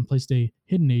disguise and placed a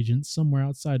hidden agent somewhere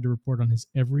outside to report on his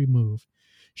every move.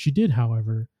 She did,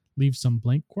 however, leave some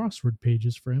blank crossword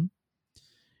pages for him.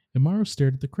 Imaru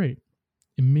stared at the crate,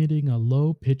 emitting a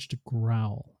low-pitched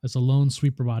growl as a lone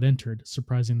sweeper bot entered,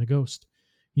 surprising the ghost.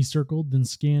 He circled, then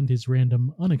scanned his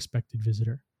random, unexpected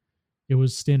visitor. It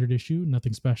was standard issue,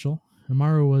 nothing special.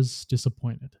 Imaru was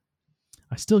disappointed.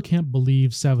 I still can't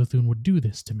believe Savathun would do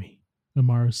this to me,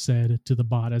 Imaru said to the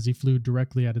bot as he flew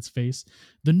directly at its face.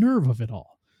 The nerve of it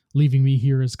all, leaving me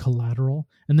here as collateral,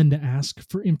 and then to ask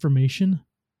for information.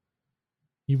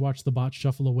 He watched the bot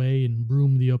shuffle away and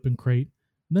broom the open crate.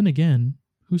 Then again,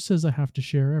 who says I have to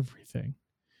share everything?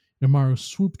 Imaru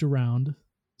swooped around,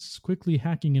 quickly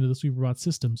hacking into the Sweeperbot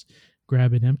systems.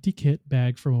 Grab an empty kit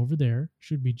bag from over there.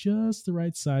 Should be just the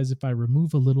right size if I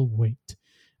remove a little weight.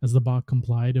 As the bot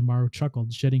complied, Imaru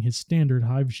chuckled, shedding his standard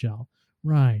hive shell.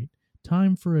 Right,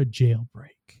 time for a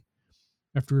jailbreak.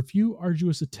 After a few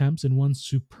arduous attempts and one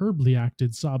superbly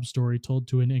acted sob story told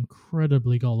to an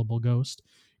incredibly gullible ghost,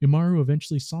 Imaru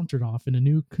eventually sauntered off in a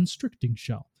new constricting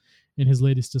shell, In his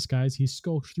latest disguise, he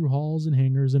skulked through halls and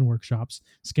hangars and workshops,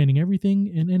 scanning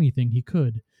everything and anything he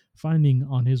could, finding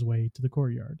on his way to the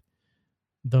courtyard.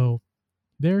 Though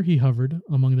there he hovered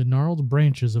among the gnarled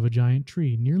branches of a giant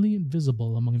tree, nearly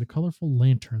invisible among the colorful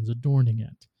lanterns adorning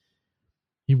it.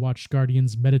 He watched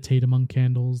guardians meditate among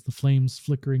candles, the flames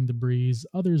flickering the breeze.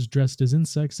 Others, dressed as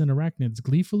insects and arachnids,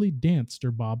 gleefully danced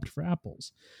or bobbed for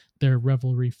apples, their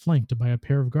revelry flanked by a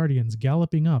pair of guardians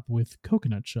galloping up with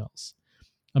coconut shells.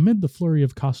 Amid the flurry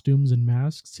of costumes and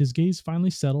masks, his gaze finally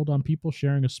settled on people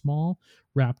sharing a small,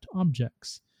 wrapped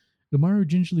objects. Umaru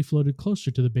gingerly floated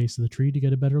closer to the base of the tree to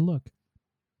get a better look.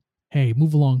 "Hey,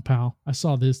 move along, pal. I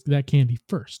saw that candy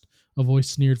first," a voice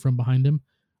sneered from behind him.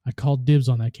 "I called dibs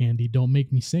on that candy. Don't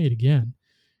make me say it again."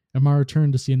 Umaru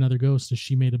turned to see another ghost as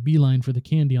she made a beeline for the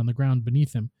candy on the ground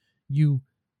beneath him.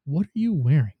 What are you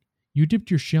wearing? You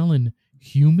dipped your shell in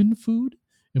human food?"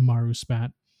 Umaru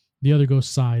spat. The other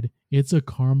ghost sighed. "It's a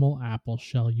caramel apple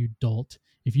shell, you dolt.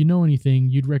 If you know anything,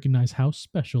 you'd recognize how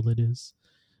special it is.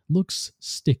 Looks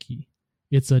sticky.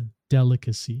 It's a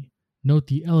delicacy. Note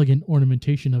the elegant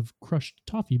ornamentation of crushed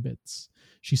toffee bits,"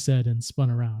 she said and spun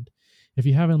around. "If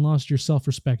you haven't lost your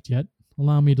self-respect yet,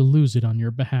 allow me to lose it on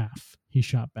your behalf," he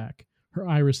shot back. Her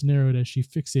iris narrowed as she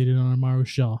fixated on Amaru's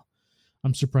shell.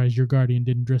 "I'm surprised your guardian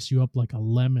didn't dress you up like a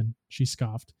lemon," she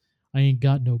scoffed. "I ain't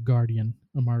got no guardian,"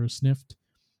 Amaru sniffed.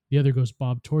 The other ghost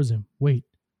bobbed towards him. "Wait,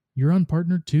 you're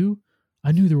unpartnered too?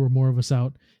 I knew there were more of us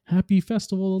out. Happy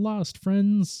Festival of Lost,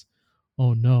 friends."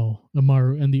 "Oh no,"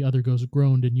 Amaru and the other ghost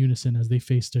groaned in unison as they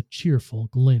faced a cheerful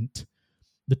Glint.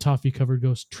 The toffee-covered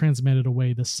ghost transmatted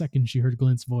away the second she heard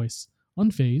Glint's voice.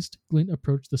 Unfazed, Glint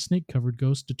approached the snake-covered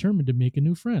ghost, determined to make a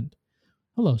new friend.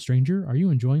 "Hello, stranger. Are you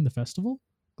enjoying the festival?"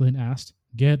 Glint asked.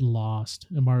 "Get lost,"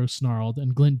 Amaru snarled,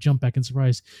 and Glint jumped back in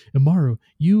surprise. "Amaru,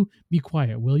 you be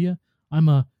quiet, will ya?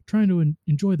 I'm trying to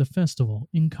enjoy the festival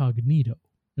incognito,"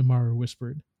 Amaru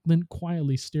whispered. Glint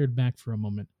quietly stared back for a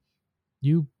moment.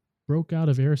 "You broke out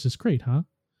of Eris's crate, huh?"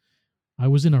 "I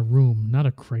was in a room, not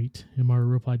a crate," Amaru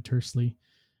replied tersely.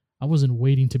 "I wasn't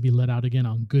waiting to be let out again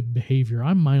on good behavior.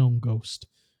 I'm my own ghost."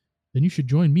 "Then you should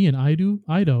join me and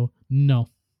Ido." "No.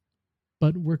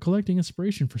 But we're collecting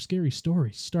inspiration for scary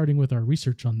stories, starting with our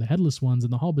research on the headless ones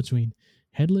in the hall between."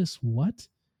 "Headless what?"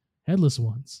 "Headless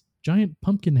ones. Giant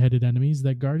pumpkin-headed enemies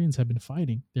that Guardians have been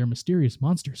fighting. They're mysterious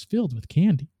monsters filled with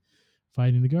candy.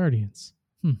 Fighting the Guardians.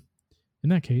 In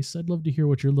that case, I'd love to hear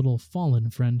what your little fallen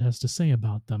friend has to say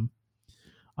about them."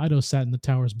 Ido sat in the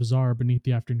tower's bazaar beneath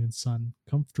the afternoon sun,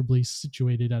 comfortably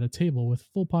situated at a table with a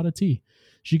full pot of tea.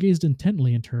 She gazed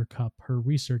intently into her cup, her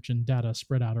research and data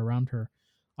spread out around her.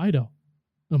 "Ido,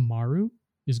 Amaru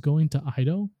is going to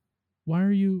Ido? Why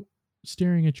are you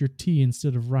staring at your tea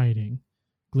instead of writing?"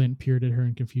 Glint peered at her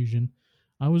in confusion.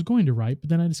 "I was going to write, but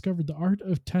then I discovered the art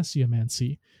of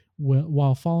tasseomancy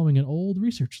while following an old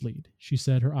research lead," she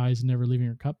said, her eyes never leaving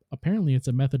her cup. "Apparently, it's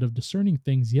a method of discerning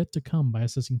things yet to come by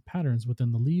assessing patterns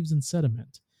within the leaves and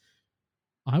sediment."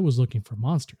 "I was looking for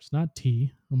monsters, not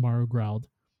tea," Amaru growled.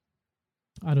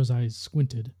 Ido's eyes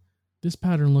squinted. "This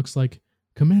pattern looks like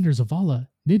Commander Zavala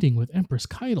knitting with Empress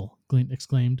Keitel," Glint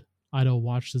exclaimed. Ido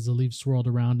watched as the leaves swirled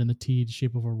around in the tea, the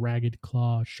shape of a ragged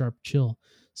claw. A sharp chill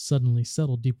suddenly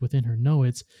settled deep within her. "No,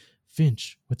 it's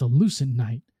Finch with a lucent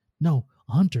night. No,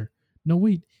 a hunter. No,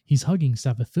 wait, he's hugging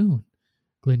Savathun."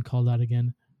 Glint called out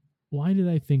again. "Why did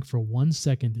I think for 1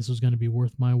 second this was going to be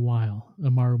worth my while?"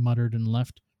 Amaru muttered and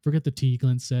left. "Forget the tea,"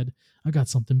 Glint said. "I got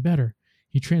something better."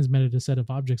 He transmitted a set of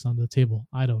objects onto the table.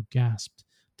 Ido gasped.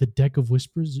 "The deck of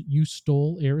whispers? You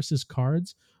stole Eris's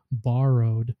cards?"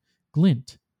 "Borrowed."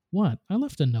 "Glint, what? I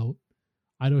left a note."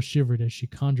 Ido shivered as she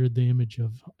conjured the image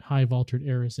of high vaulted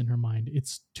Eris in her mind.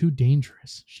 "It's too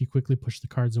dangerous." She quickly pushed the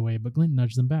cards away, but Glint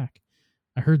nudged them back.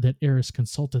 "I heard that Eris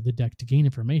consulted the deck to gain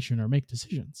information or make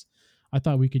decisions. I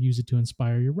thought we could use it to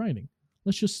inspire your writing.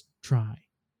 Let's just try.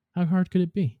 How hard could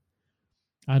it be?"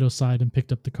 Ido sighed and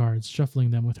picked up the cards, shuffling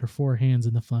them with her 4 hands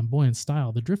in the flamboyant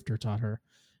style the Drifter taught her.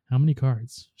 "How many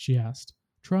cards?" she asked.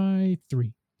 "Try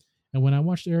 3. And when I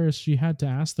watched Eris, she had to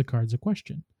ask the cards a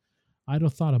question." Ido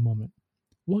thought a moment.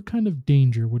 "What kind of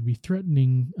danger would be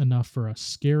threatening enough for a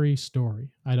scary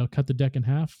story?" Ido cut the deck in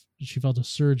half. She felt a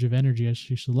surge of energy as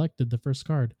she selected the first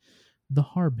card. "The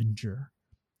Harbinger."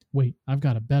 "Wait, I've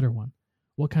got a better one.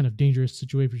 What kind of dangerous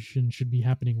situation should be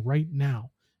happening right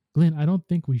now?" "Glint, I don't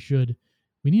think we should.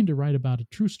 We need to write about a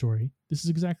true story. This is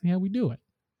exactly how we do it."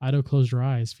 Ido closed her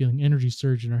eyes, feeling energy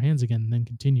surge in her hands again, and then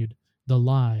continued. "The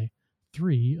Lie,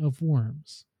 3 of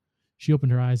Worms." She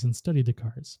opened her eyes and studied the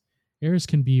cards. "Eris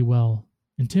can be, well,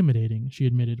 intimidating," she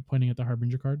admitted, pointing at the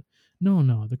Harbinger card.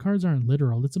 No, the cards aren't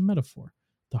literal. It's a metaphor.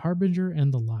 The Harbinger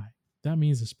and the Lie. That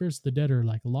means the spirits of the dead are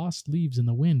like lost leaves in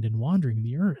the wind and wandering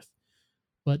the earth.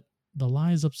 But the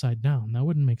lie is upside down. That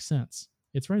wouldn't make sense.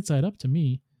 It's right side up to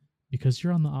me because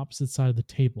you're on the opposite side of the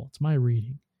table. It's my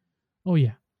reading. Oh,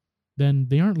 yeah. Then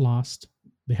they aren't lost.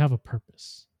 They have a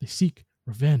purpose. They seek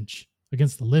revenge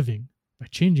against the living by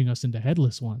changing us into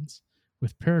headless ones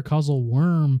with paracausal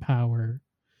worm power.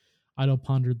 Ido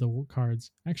pondered the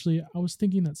cards. Actually, I was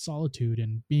thinking that solitude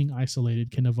and being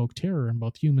isolated can evoke terror in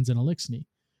both humans and Elixni.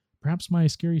 Perhaps my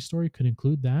scary story could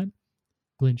include that?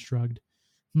 Glint shrugged.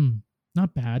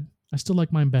 Not bad. I still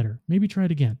like mine better. Maybe try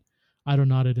it again. Ido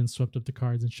nodded and swept up the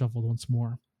cards and shuffled once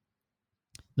more.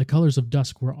 The colors of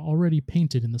dusk were already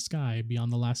painted in the sky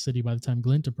beyond the last city by the time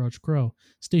Glint approached Crow,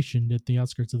 stationed at the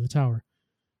outskirts of the tower.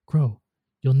 Crow,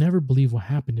 you'll never believe what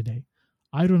happened today.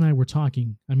 Ido and I were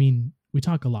talking. I mean, we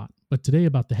talk a lot, but today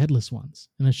about the headless ones,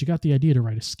 and then she got the idea to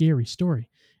write a scary story,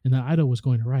 and that Ido was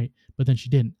going to write, but then she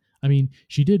didn't. I mean,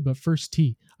 she did, but first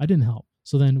I didn't help.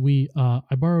 So then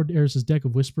I borrowed Eris's deck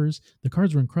of whispers. The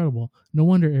cards were incredible. No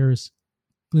wonder Eris.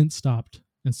 Glint stopped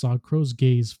and saw Crow's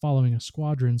gaze following a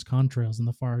squadron's contrails in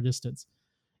the far distance.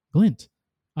 Glint,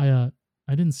 I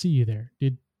didn't see you there.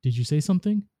 Did you say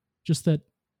something? Just that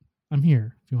I'm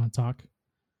here if you want to talk.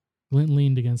 Glint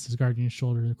leaned against his guardian's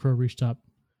shoulder. The Crow reached up.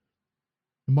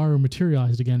 Amaru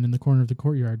materialized again in the corner of the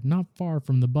courtyard, not far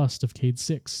from the bust of Cade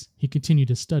 6. He continued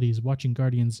his studies, watching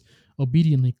guardians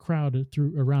obediently crowd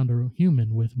around a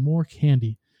human with more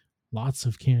candy. Lots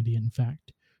of candy, in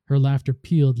fact. Her laughter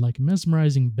pealed like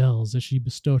mesmerizing bells as she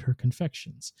bestowed her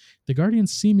confections, the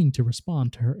guardians seeming to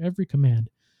respond to her every command.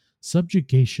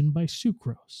 Subjugation by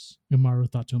sucrose, Umaru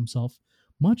thought to himself,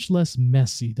 much less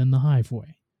messy than the hive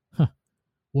way. Huh,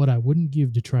 what I wouldn't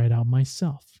give to try it out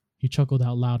myself. He chuckled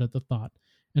out loud at the thought.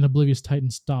 An oblivious titan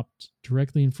stopped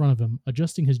directly in front of him,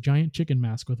 adjusting his giant chicken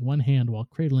mask with one hand while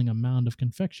cradling a mound of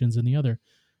confections in the other.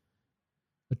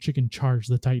 A chicken charged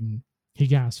the titan. He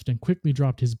gasped and quickly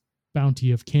dropped his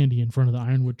bounty of candy in front of the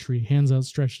ironwood tree, hands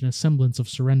outstretched in a semblance of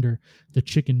surrender. The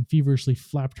chicken feverishly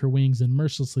flapped her wings and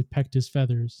mercilessly pecked his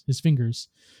fingers.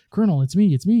 Colonel, it's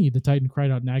me, the titan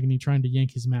cried out in agony, trying to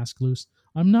yank his mask loose.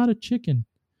 I'm not a chicken.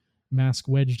 Mask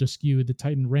wedged askew, the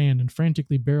titan ran and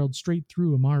frantically barreled straight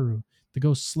through Amaru. The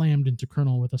ghost slammed into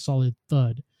Colonel with a solid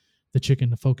thud. The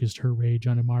chicken focused her rage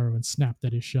on Amaru and snapped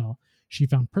at his shell. She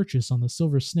found purchase on the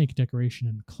silver snake decoration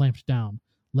and clamped down.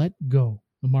 Let go,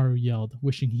 Amaru yelled,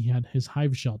 wishing he had his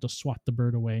hive shell to swat the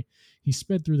bird away. He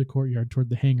sped through the courtyard toward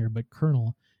the hangar, but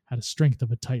Colonel had the strength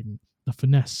of a titan, the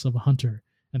finesse of a hunter,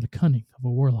 and the cunning of a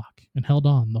warlock, and held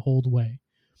on the whole way.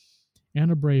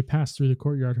 Anna Bray passed through the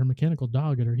courtyard, her mechanical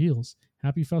dog at her heels.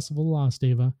 Happy Festival Lost,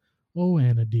 Ava. Oh,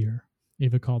 Anna, dear.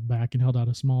 Ava called back and held out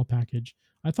a small package.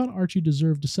 I thought Archie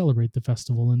deserved to celebrate the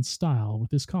festival in style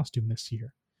with his costume this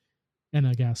year.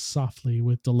 Anna gasped softly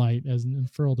with delight as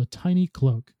unfurled a tiny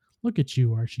cloak. Look at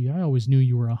you, Archie. I always knew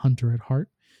you were a hunter at heart.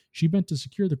 She bent to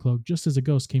secure the cloak just as a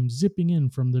ghost came zipping in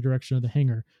from the direction of the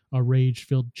hangar, a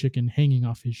rage-filled chicken hanging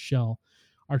off his shell.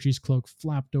 Archie's cloak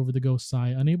flapped over the ghost's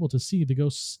eye. Unable to see, the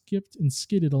ghost skipped and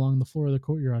skidded along the floor of the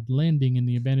courtyard, landing in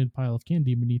the abandoned pile of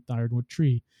candy beneath the ironwood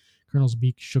tree. Colonel's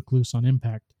beak shook loose on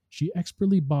impact. She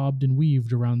expertly bobbed and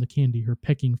weaved around the candy, her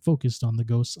pecking focused on the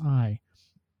ghost's eye.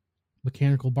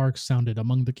 Mechanical barks sounded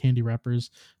among the candy wrappers.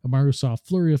 Amaru saw a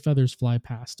flurry of feathers fly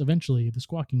past. Eventually, the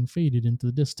squawking faded into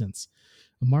the distance.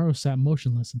 Amaru sat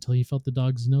motionless until he felt the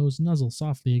dog's nose nuzzle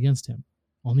softly against him.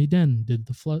 Only then did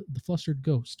the flustered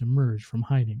ghost emerge from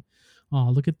hiding. Aw,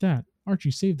 look at that. Archie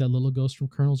saved that little ghost from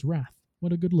Colonel's wrath.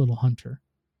 What a good little hunter,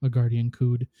 a guardian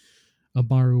cooed.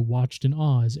 Amaru watched in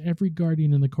awe as every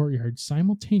guardian in the courtyard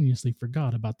simultaneously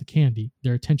forgot about the candy,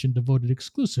 their attention devoted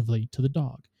exclusively to the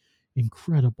dog.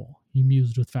 Incredible, he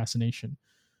mused with fascination.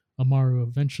 Amaru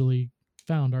eventually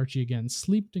found Archie again,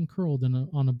 sleeped and curled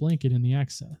on a blanket in the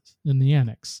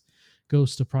annex.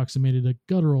 Ghost approximated a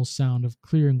guttural sound of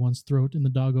clearing one's throat, and the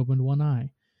dog opened one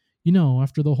eye. You know,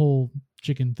 after the whole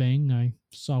chicken thing, I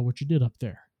saw what you did up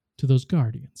there to those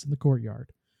guardians in the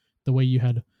courtyard. The way you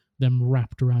had them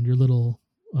wrapped around your little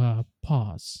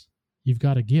paws. You've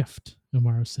got a gift,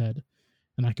 Amaru said,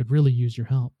 and I could really use your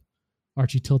help.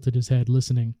 Archie tilted his head,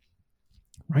 listening.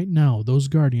 Right now, those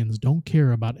guardians don't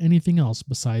care about anything else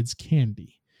besides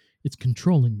candy. It's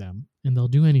controlling them, and they'll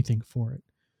do anything for it.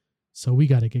 So we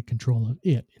gotta get control of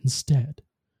it instead.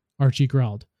 Archie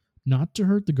growled. Not to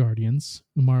hurt the guardians,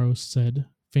 Umaru said.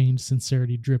 Feigned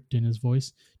sincerity dripped in his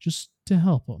voice. Just to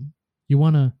help them. You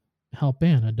want to help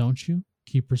Anna, don't you?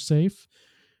 Keep her safe?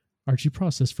 Archie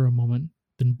processed for a moment,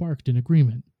 then barked in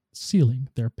agreement, sealing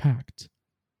their pact.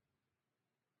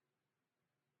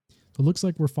 So it looks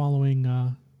like we're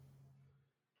following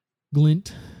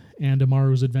Glint and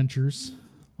Amaru's adventures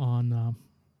on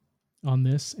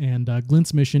this. And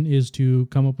Glint's mission is to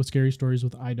come up with scary stories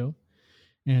with Ido,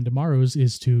 and Amaru's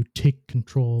is to take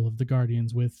control of the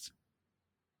Guardians with,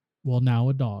 well, now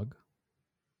a dog.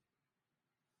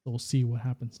 So we'll see what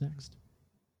happens next.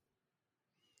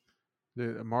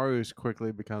 Dude, Maru's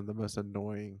quickly become the most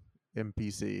annoying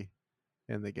NPC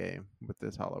in the game with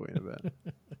this Halloween event.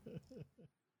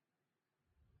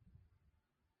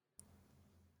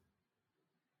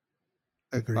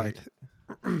 Agreed. Like,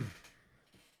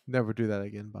 never do that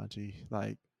again, Bungie.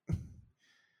 Like,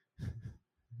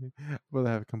 we'll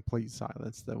have complete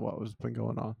silence than what was been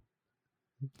going on.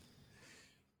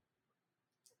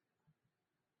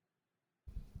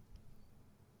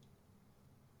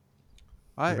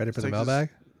 All You right, ready for the takes us- mailbag?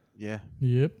 Yeah.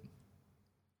 Yep.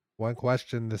 One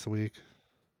question this week.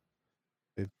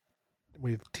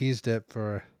 We've teased it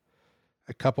for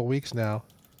a couple weeks now.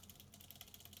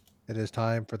 It is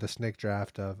time for the snake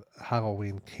draft of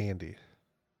Halloween candy.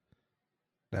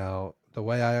 Now, the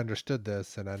way I understood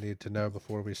this, and I need to know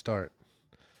before we start,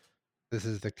 this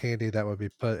is the candy that would be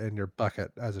put in your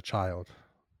bucket as a child,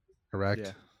 correct?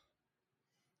 Yeah.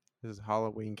 This is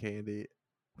Halloween candy,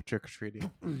 trick or treating.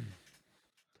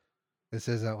 This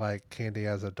isn't like candy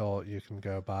as adult you can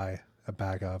go buy a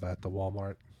bag of at the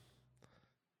Walmart,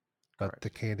 but Correct. the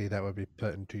candy that would be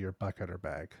put into your bucket or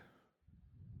bag.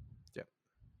 Yep.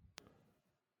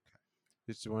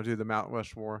 You just want to do the Mount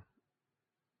Rushmore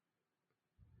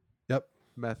Yep.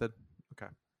 method?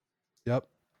 Okay. Yep.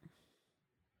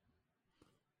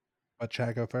 Let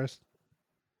Chad go first.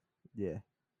 Yeah.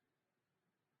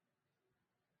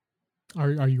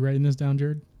 Are you writing this down,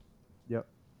 Jared? Yep.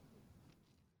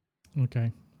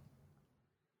 Okay.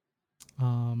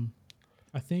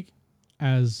 I think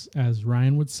as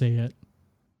Ryan would say it,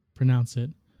 pronounce it,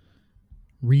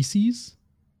 Reese's.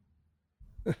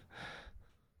 The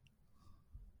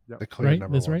clear Right?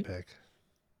 number That's one right? pick.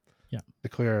 Yeah. The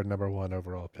clear number one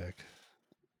overall pick.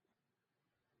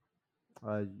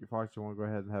 You Fox, you want to go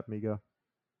ahead and have me go?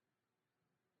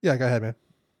 Yeah, go ahead, man.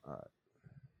 All right.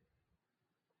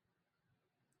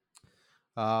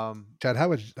 Chad, how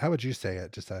would you say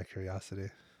it, just out of curiosity?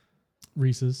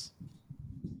 Reese's.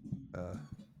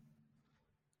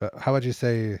 But how would you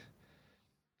say,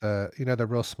 the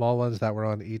real small ones that were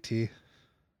on ET?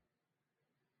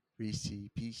 Reese's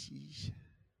Pieces.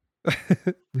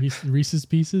 Reese's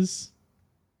Pieces.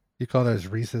 You call those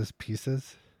Reese's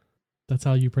Pieces? That's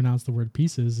how you pronounce the word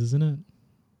pieces, isn't it?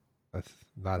 That's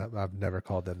not. I've never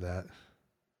called them that.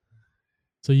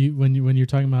 So when you're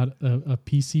talking about a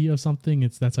PC of something,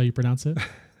 that's how you pronounce it.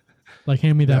 Like,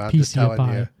 hand me No, that I'm just PC of telling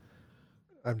pie. you.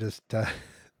 I'm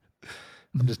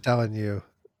just telling you.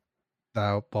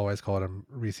 I've always called them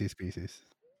Reese's Pieces.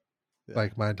 Yeah.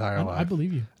 Like my entire life. I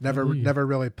believe you. Never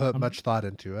really put I'm- much thought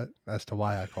into it as to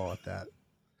why I call it that.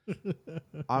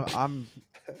 I'm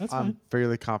That's I'm fine.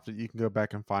 fairly confident you can go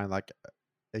back and find like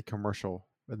a commercial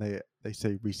when they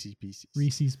say Reese's Pieces.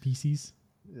 Reese's Pieces.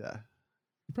 Yeah.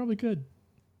 You probably could.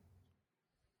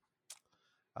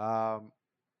 I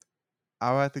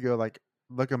would have to go like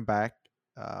looking back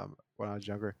when I was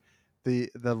younger. The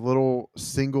little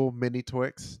single mini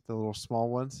Twix, the little small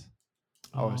ones.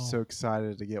 I was so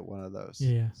excited to get one of those.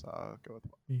 Yeah. So I'll go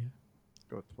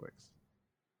with Twix.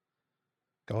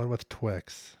 Going with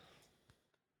Twix.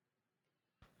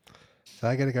 So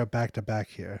I got to go back to back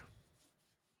here.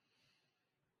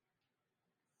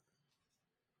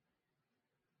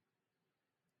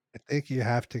 I think you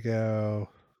have to go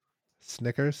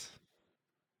Snickers.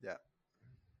 Yeah.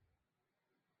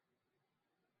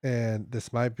 And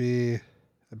this might be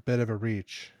a bit of a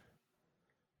reach,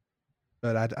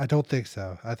 but I don't think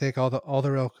so. I think all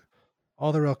the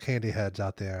real candy heads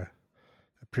out there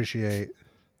appreciate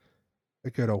a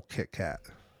good old Kit Kat.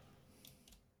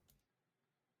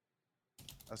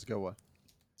 That's a good one.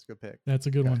 It's a good pick. That's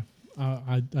a good Okay.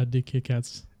 one. I did Kit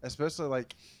Kats. Especially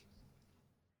like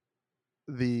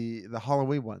the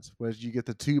Halloween ones, where you get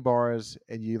the 2 bars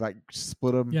and you like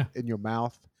split them Yeah. in your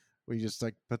mouth, where you just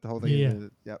like put the whole thing Yeah,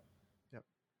 in. Yep.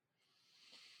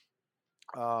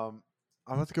 I'm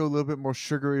gonna have to go a little bit more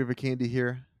sugary of a candy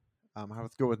here. I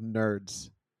have to go with Nerds.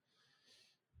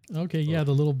 Okay, yeah,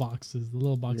 the little boxes,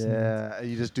 nerds. Yeah, and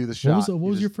you just do the shot. What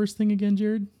was your first thing again,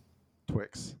 Jared?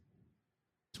 Twix?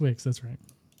 Twix. That's right.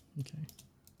 Okay.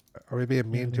 Are we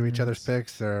being mean the to each other's nerds.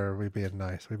 picks, or are we being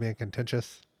nice? Are we being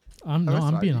contentious? I'm That's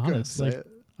fine. being You could honest. say Like, it.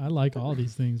 I like all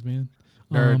these things, man.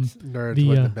 Nerds the,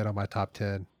 wouldn't have been on my top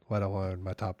 10, let alone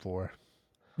my top 4.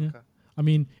 Yeah. Okay. I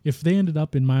mean, if they ended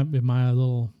up in my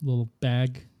little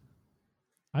bag,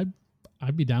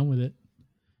 I'd be down with it.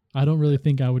 I don't really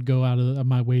think I would go out of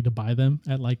my way to buy them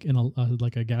at like in a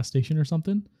like a gas station or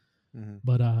something. Mm-hmm.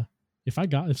 But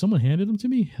if someone handed them to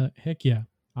me, heck yeah,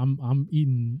 I'm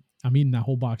eating that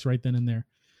whole box right then and there.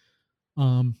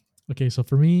 Okay, so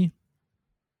for me,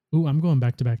 I'm going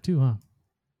back to back too, huh?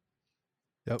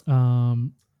 Yep.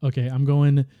 Okay, I'm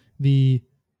going the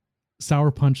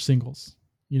Sour Punch singles.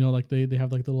 You know, like they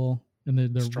have like the little and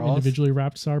they're Straws? individually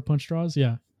wrapped Sour Punch straws.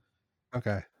 Yeah,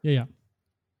 Okay. yeah.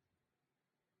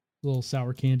 Little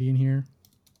sour candy in here.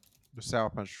 The Sour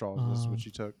Punch straws. This is what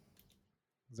you took.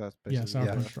 That's Yeah, basically Sour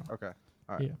Yeah. Punch straw. Okay.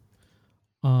 All right.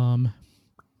 Yeah.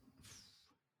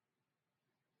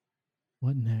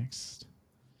 What next?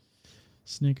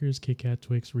 Snickers, Kit Kat,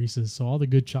 Twix, Reese's. So all the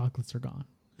good chocolates are gone.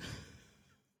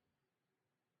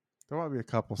 There might be a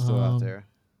couple still out there.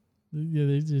 Yeah,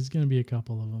 there's going to be a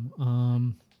couple of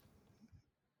them.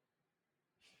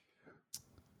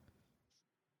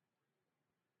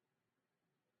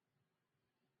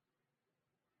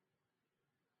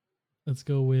 Let's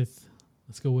go with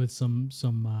some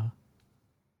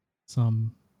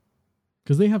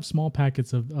because they have small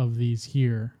packets of these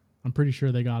here. I'm pretty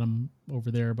sure they got them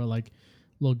over there, but like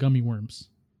little gummy worms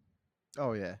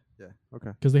Oh yeah. Yeah. Okay.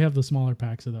 because they have the smaller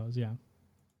packs of those. Yeah.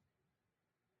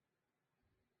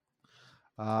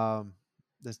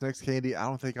 This next candy I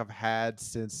don't think I've had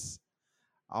since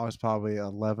I was probably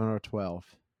 11 or 12,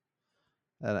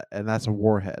 and that's a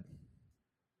Warhead.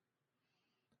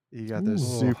 You got those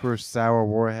Ooh. super sour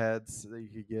Warheads that you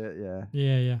could get. Yeah.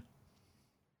 Yeah, yeah.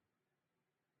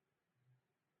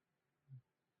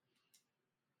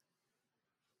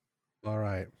 All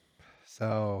right.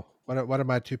 So what are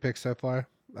my 2 picks so far?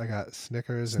 I got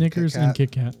Snickers Snickers and and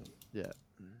Kit Kit Kat. Yeah.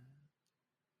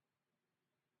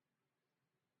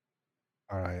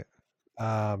 All right.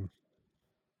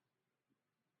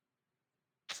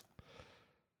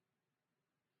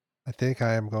 I think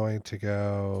I am going to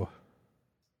go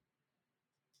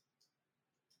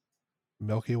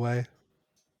Milky Way,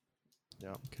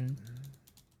 Yeah. Okay.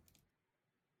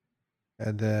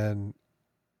 and then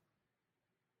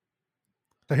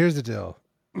so here's the deal.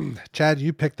 Chad,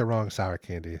 you picked the wrong sour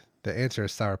candy. The answer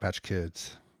is Sour Patch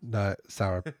Kids, not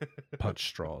Sour Punch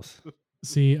straws.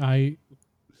 See, I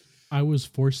was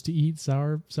forced to eat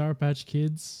Sour Patch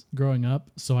Kids growing up,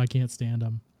 so I can't stand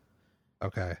them.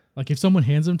 Okay. Like if someone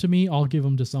hands them to me, I'll give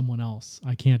them to someone else.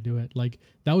 I can't do it. Like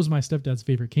that was my stepdad's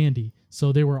favorite candy,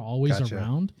 so they were always Gotcha.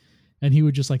 around, and he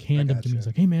would just like hand them to me. He's gotcha.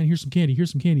 like, "Hey man, here's some candy.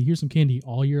 Here's some candy. Here's some candy,"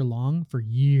 all year long for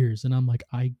years, and I'm like,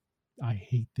 I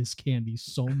hate this candy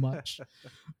so much.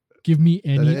 Give me the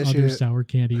any issue- other sour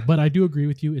candy. But I do agree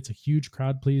with you. It's a huge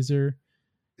crowd pleaser,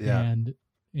 Yeah. and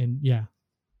yeah.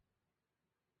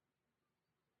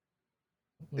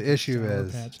 The issue Sour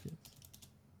is Patch Kids.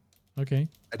 Okay.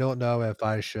 I don't know if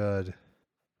I should.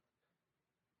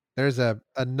 There's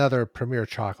another Premier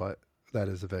chocolate that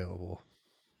is available.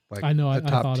 Like I know. I a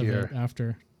top thought tier, of it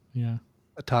after. Yeah.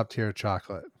 a top tier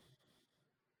chocolate.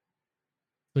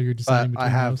 So you're But deciding between I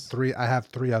have those? 3 I have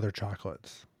 3 other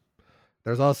chocolates.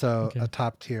 There's also Okay. a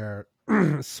top tier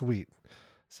sweet.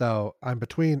 So I'm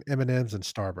between M&M's and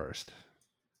Starburst.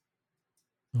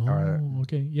 Oh, right.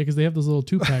 okay. Yeah, because they have those little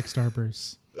 2-pack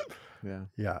Starbursts. Yeah.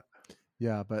 Yeah.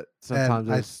 Yeah. But sometimes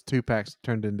I- those 2-packs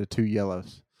turned into 2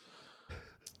 yellows.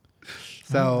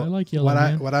 So I like yellow,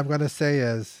 man. what I'm going to say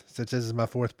is, since this is my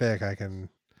 4th pick, I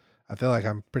feel like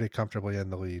I'm pretty comfortably in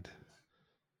the lead.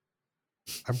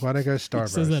 I'm going to go He Starburst.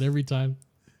 says that every time.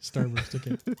 Starburst.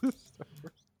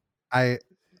 Okay.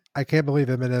 I can't believe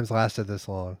M&M's lasted this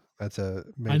long. That's a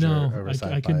I major know.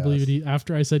 oversight. I couldn't by believe us. it.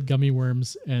 After I said gummy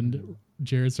worms and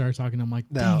Jared started talking, I'm like,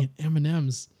 Now- dang it,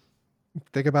 M&M's.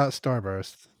 Think about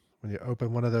Starburst when you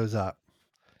open one of those up,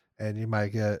 and you might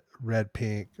get red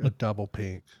pink, a double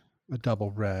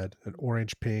red, an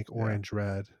orange pink, orange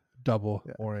red, double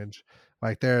orange.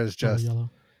 Like there is Double just yellow.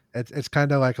 it's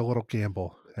kind of like a little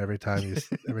gamble every time you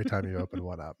open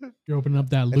one up. You're opening up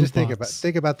that And loot just box.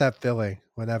 think about that feeling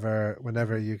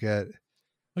whenever you get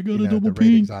I got a double the red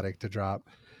pink. exotic to drop.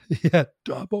 Yeah,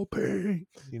 double pink.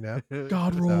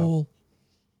 God So- roll.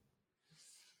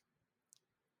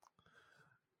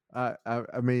 I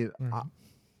mean, All right.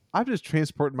 I'm just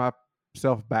transporting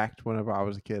myself back to whenever I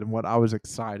was a kid and what I was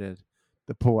excited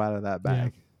to pull out of that Yeah.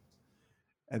 bag.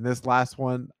 And this last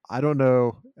one, I don't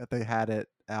know if they had it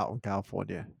out in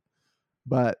California,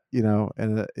 but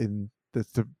in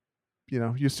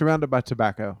you're surrounded by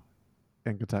tobacco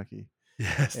in Kentucky,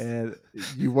 Yes. and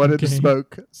you wanted to Okay.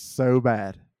 smoke so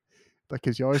bad,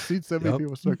 because you always see so many Yep.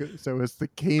 people smoking. So it's the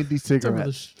candy It's over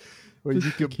the cigarettes sh- where you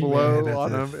could candy- blow Man, that's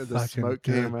on a them and the fucking smoke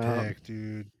good came out. pick,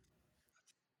 dude.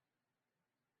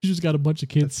 You just got a bunch of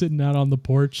kids sitting out on the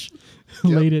porch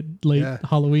Yep. late Yeah.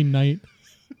 Halloween night.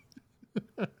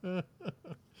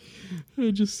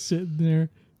 Just sitting there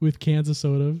with cans of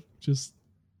soda, just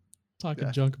talking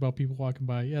Yeah. junk about people walking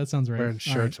by. Yeah, that sounds right. Wearing All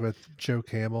shirts right. with Joe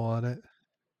Camel on it.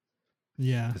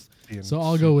 Yeah. Just being So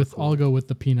I'll go super with cool.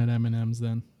 the peanut M&Ms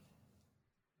then.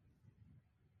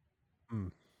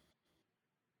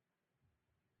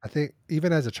 I think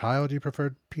even as a child, you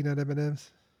preferred peanut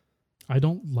M&Ms. I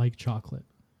don't like chocolate.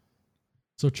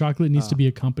 So chocolate needs to be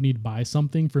accompanied by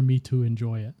something for me to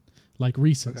enjoy it. Like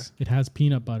Reese's, it has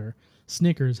peanut butter.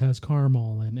 Snickers has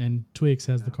caramel, and Twix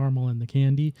has the caramel and the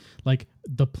candy. Like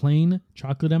the plain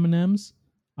chocolate M&Ms,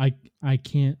 I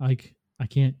can't I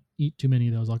can't eat too many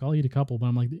of those. Like I'll eat a couple, but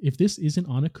I'm like, if this isn't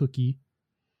on a cookie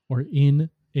or in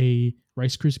a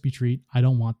Rice Krispie treat, I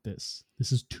don't want this.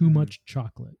 This is too much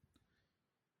chocolate.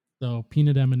 So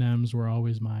peanut M&Ms were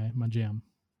always my jam.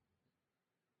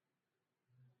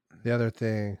 The other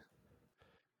thing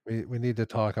we need to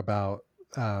talk about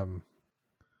some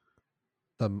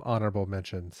honorable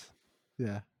mentions.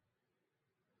 Yeah.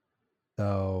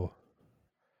 So,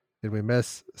 did we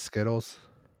miss Skittles?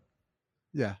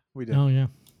 Yeah, we did. Oh yeah,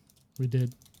 we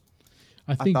did.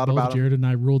 I think thought both about 'em. Jared and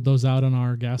I ruled those out on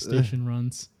our gas station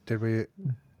runs. Did we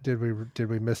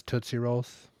miss Tootsie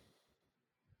Rolls?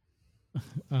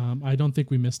 I don't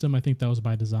think we missed them. I think that was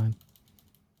by design.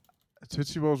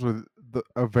 Tootsie Rolls were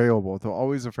available. They're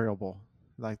always available.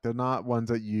 Like they're not ones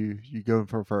that you go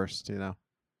for first. You know.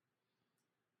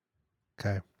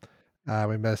 Okay.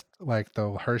 We missed like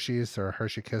the Hershey's or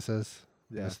Hershey Kisses.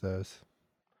 Yeah. Missed those.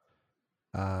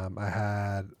 I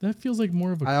had That feels like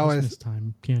more of a I always- Christmas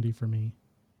time candy for me.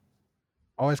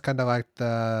 always kind of liked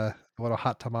the little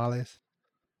hot tamales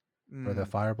or the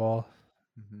Fireball,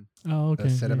 Mm-hmm. Oh, okay. the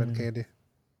Yeah, cinnamon yeah, yeah. candy,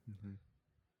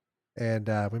 Mm-hmm.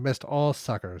 and we missed all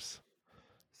suckers.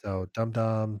 So Dum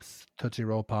Dums, Tootsie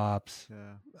Roll Pops.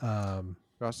 Yeah.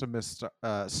 We also missed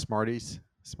Smarties.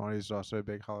 Smarties are also a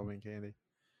big Halloween candy.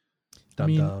 I Dum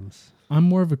mean, Dums. I'm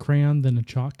more of a crayon than a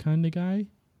chalk kind of guy,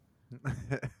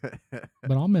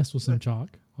 but I'll mess with some chalk.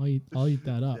 I'll eat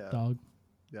that up, Yeah. dog.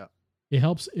 Yeah. It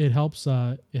helps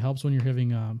when you're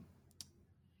having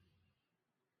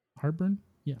heartburn.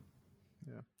 Yeah.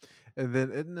 Yeah. And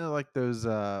then isn't there like those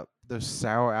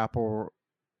sour apple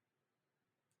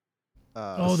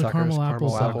Oh, the suckers, caramel apple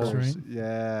caramel suckers, apples. right?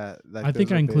 Yeah. Like I think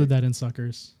those I are include big. that in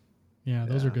suckers. Yeah,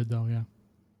 those are Yeah. good though. Yeah.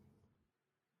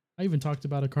 I even talked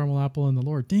about a caramel apple in the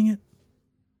Lord. Dang it.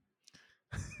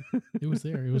 It was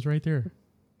there. It was right there.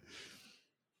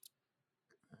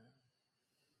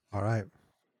 All right.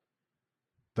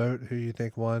 Vote who you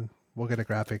think won. We'll get a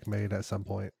graphic made at some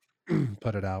point.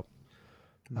 Put it out.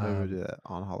 Maybe we do that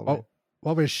on Halloween. Oh,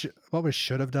 what we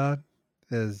should have done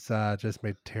is just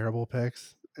made terrible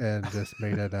picks and just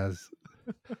made it as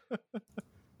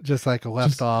just like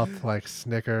left off like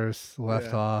Snickers, left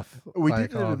Yeah. off We like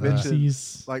didn't all even the mention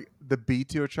Reese's. like the B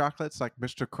tier chocolates, like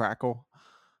Mr. Crackle.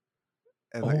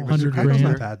 And oh, like 100 Mr. Crackle's grand. not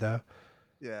Goodyear. bad though.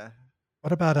 Yeah.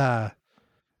 What about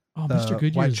Oh, the Mr.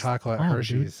 Goodyear white is chocolate bomb,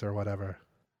 Hershey's or whatever?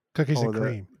 Cookies and the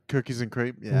cream. Cookies and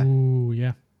cream. dude. Yeah. Ooh,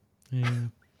 yeah. Yeah.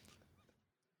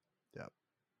 Yep.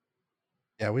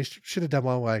 Yeah, we should have done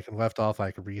one like left off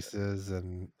like Reese's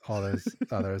and all those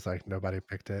others. Like nobody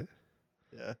picked it.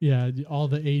 Yeah. Yeah. All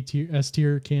the A tier, S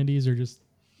tier candies are just,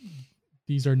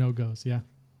 these are no goes. Yeah.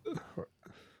 That would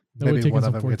Maybe take one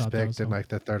some of them gets forethought, though, picked in so. like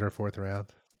the third or fourth round.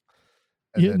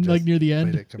 And Yeah, then like just near the played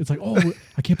end, it it's like, oh,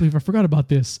 I can't believe I forgot about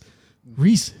this.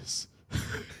 Reese's.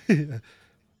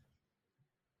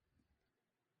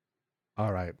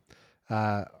 All right.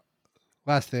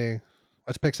 Last thing,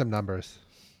 let's pick some numbers.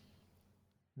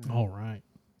 All right.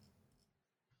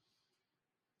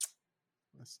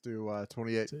 Let's do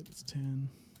 28. It's 10.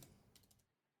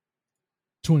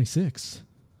 26.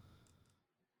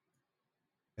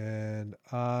 And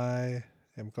I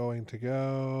am going to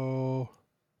go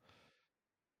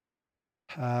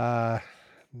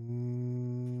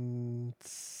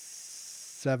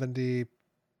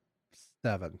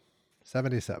 77.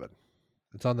 77.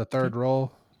 It's on the third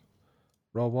roll.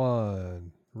 Roll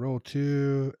 1, roll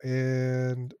 2,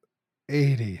 and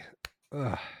 80.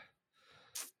 Ugh.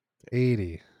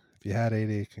 80. If you had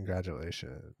 80,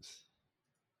 congratulations.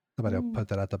 Somebody will put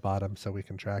that at the bottom so we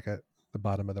can track it, the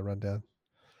bottom of the rundown.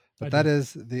 But that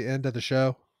is the end of the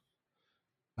show.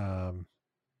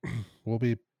 We'll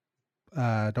be,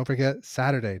 don't forget,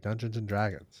 Saturday, Dungeons and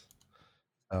Dragons.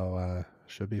 So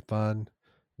should be fun.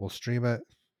 We'll stream it.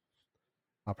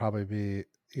 I'll probably be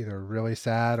either really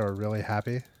sad or really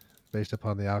happy based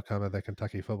upon the outcome of the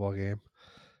Kentucky football game.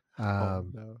 Oh,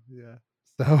 no. Yeah.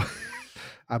 So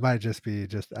I might just be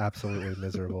absolutely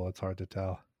miserable. It's hard to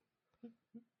tell.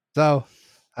 So,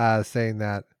 saying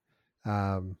that,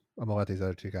 I'm gonna let these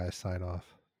other two guys sign off.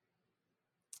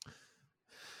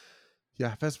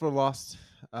 Yeah, Festival of Lost.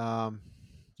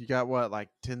 You got what, like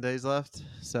 10 days left?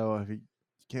 So if you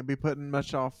can't be putting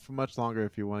much off for much longer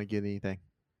if you want to get anything.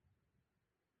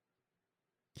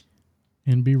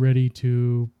 And be ready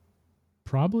to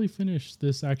probably finish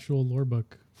this actual lore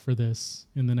book for this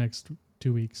in the next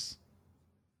 2 weeks.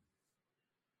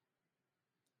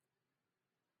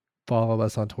 Follow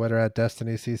us on Twitter at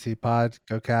DestinyCCPod.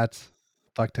 Go Cats.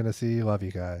 Fuck Tennessee. Love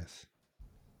you guys.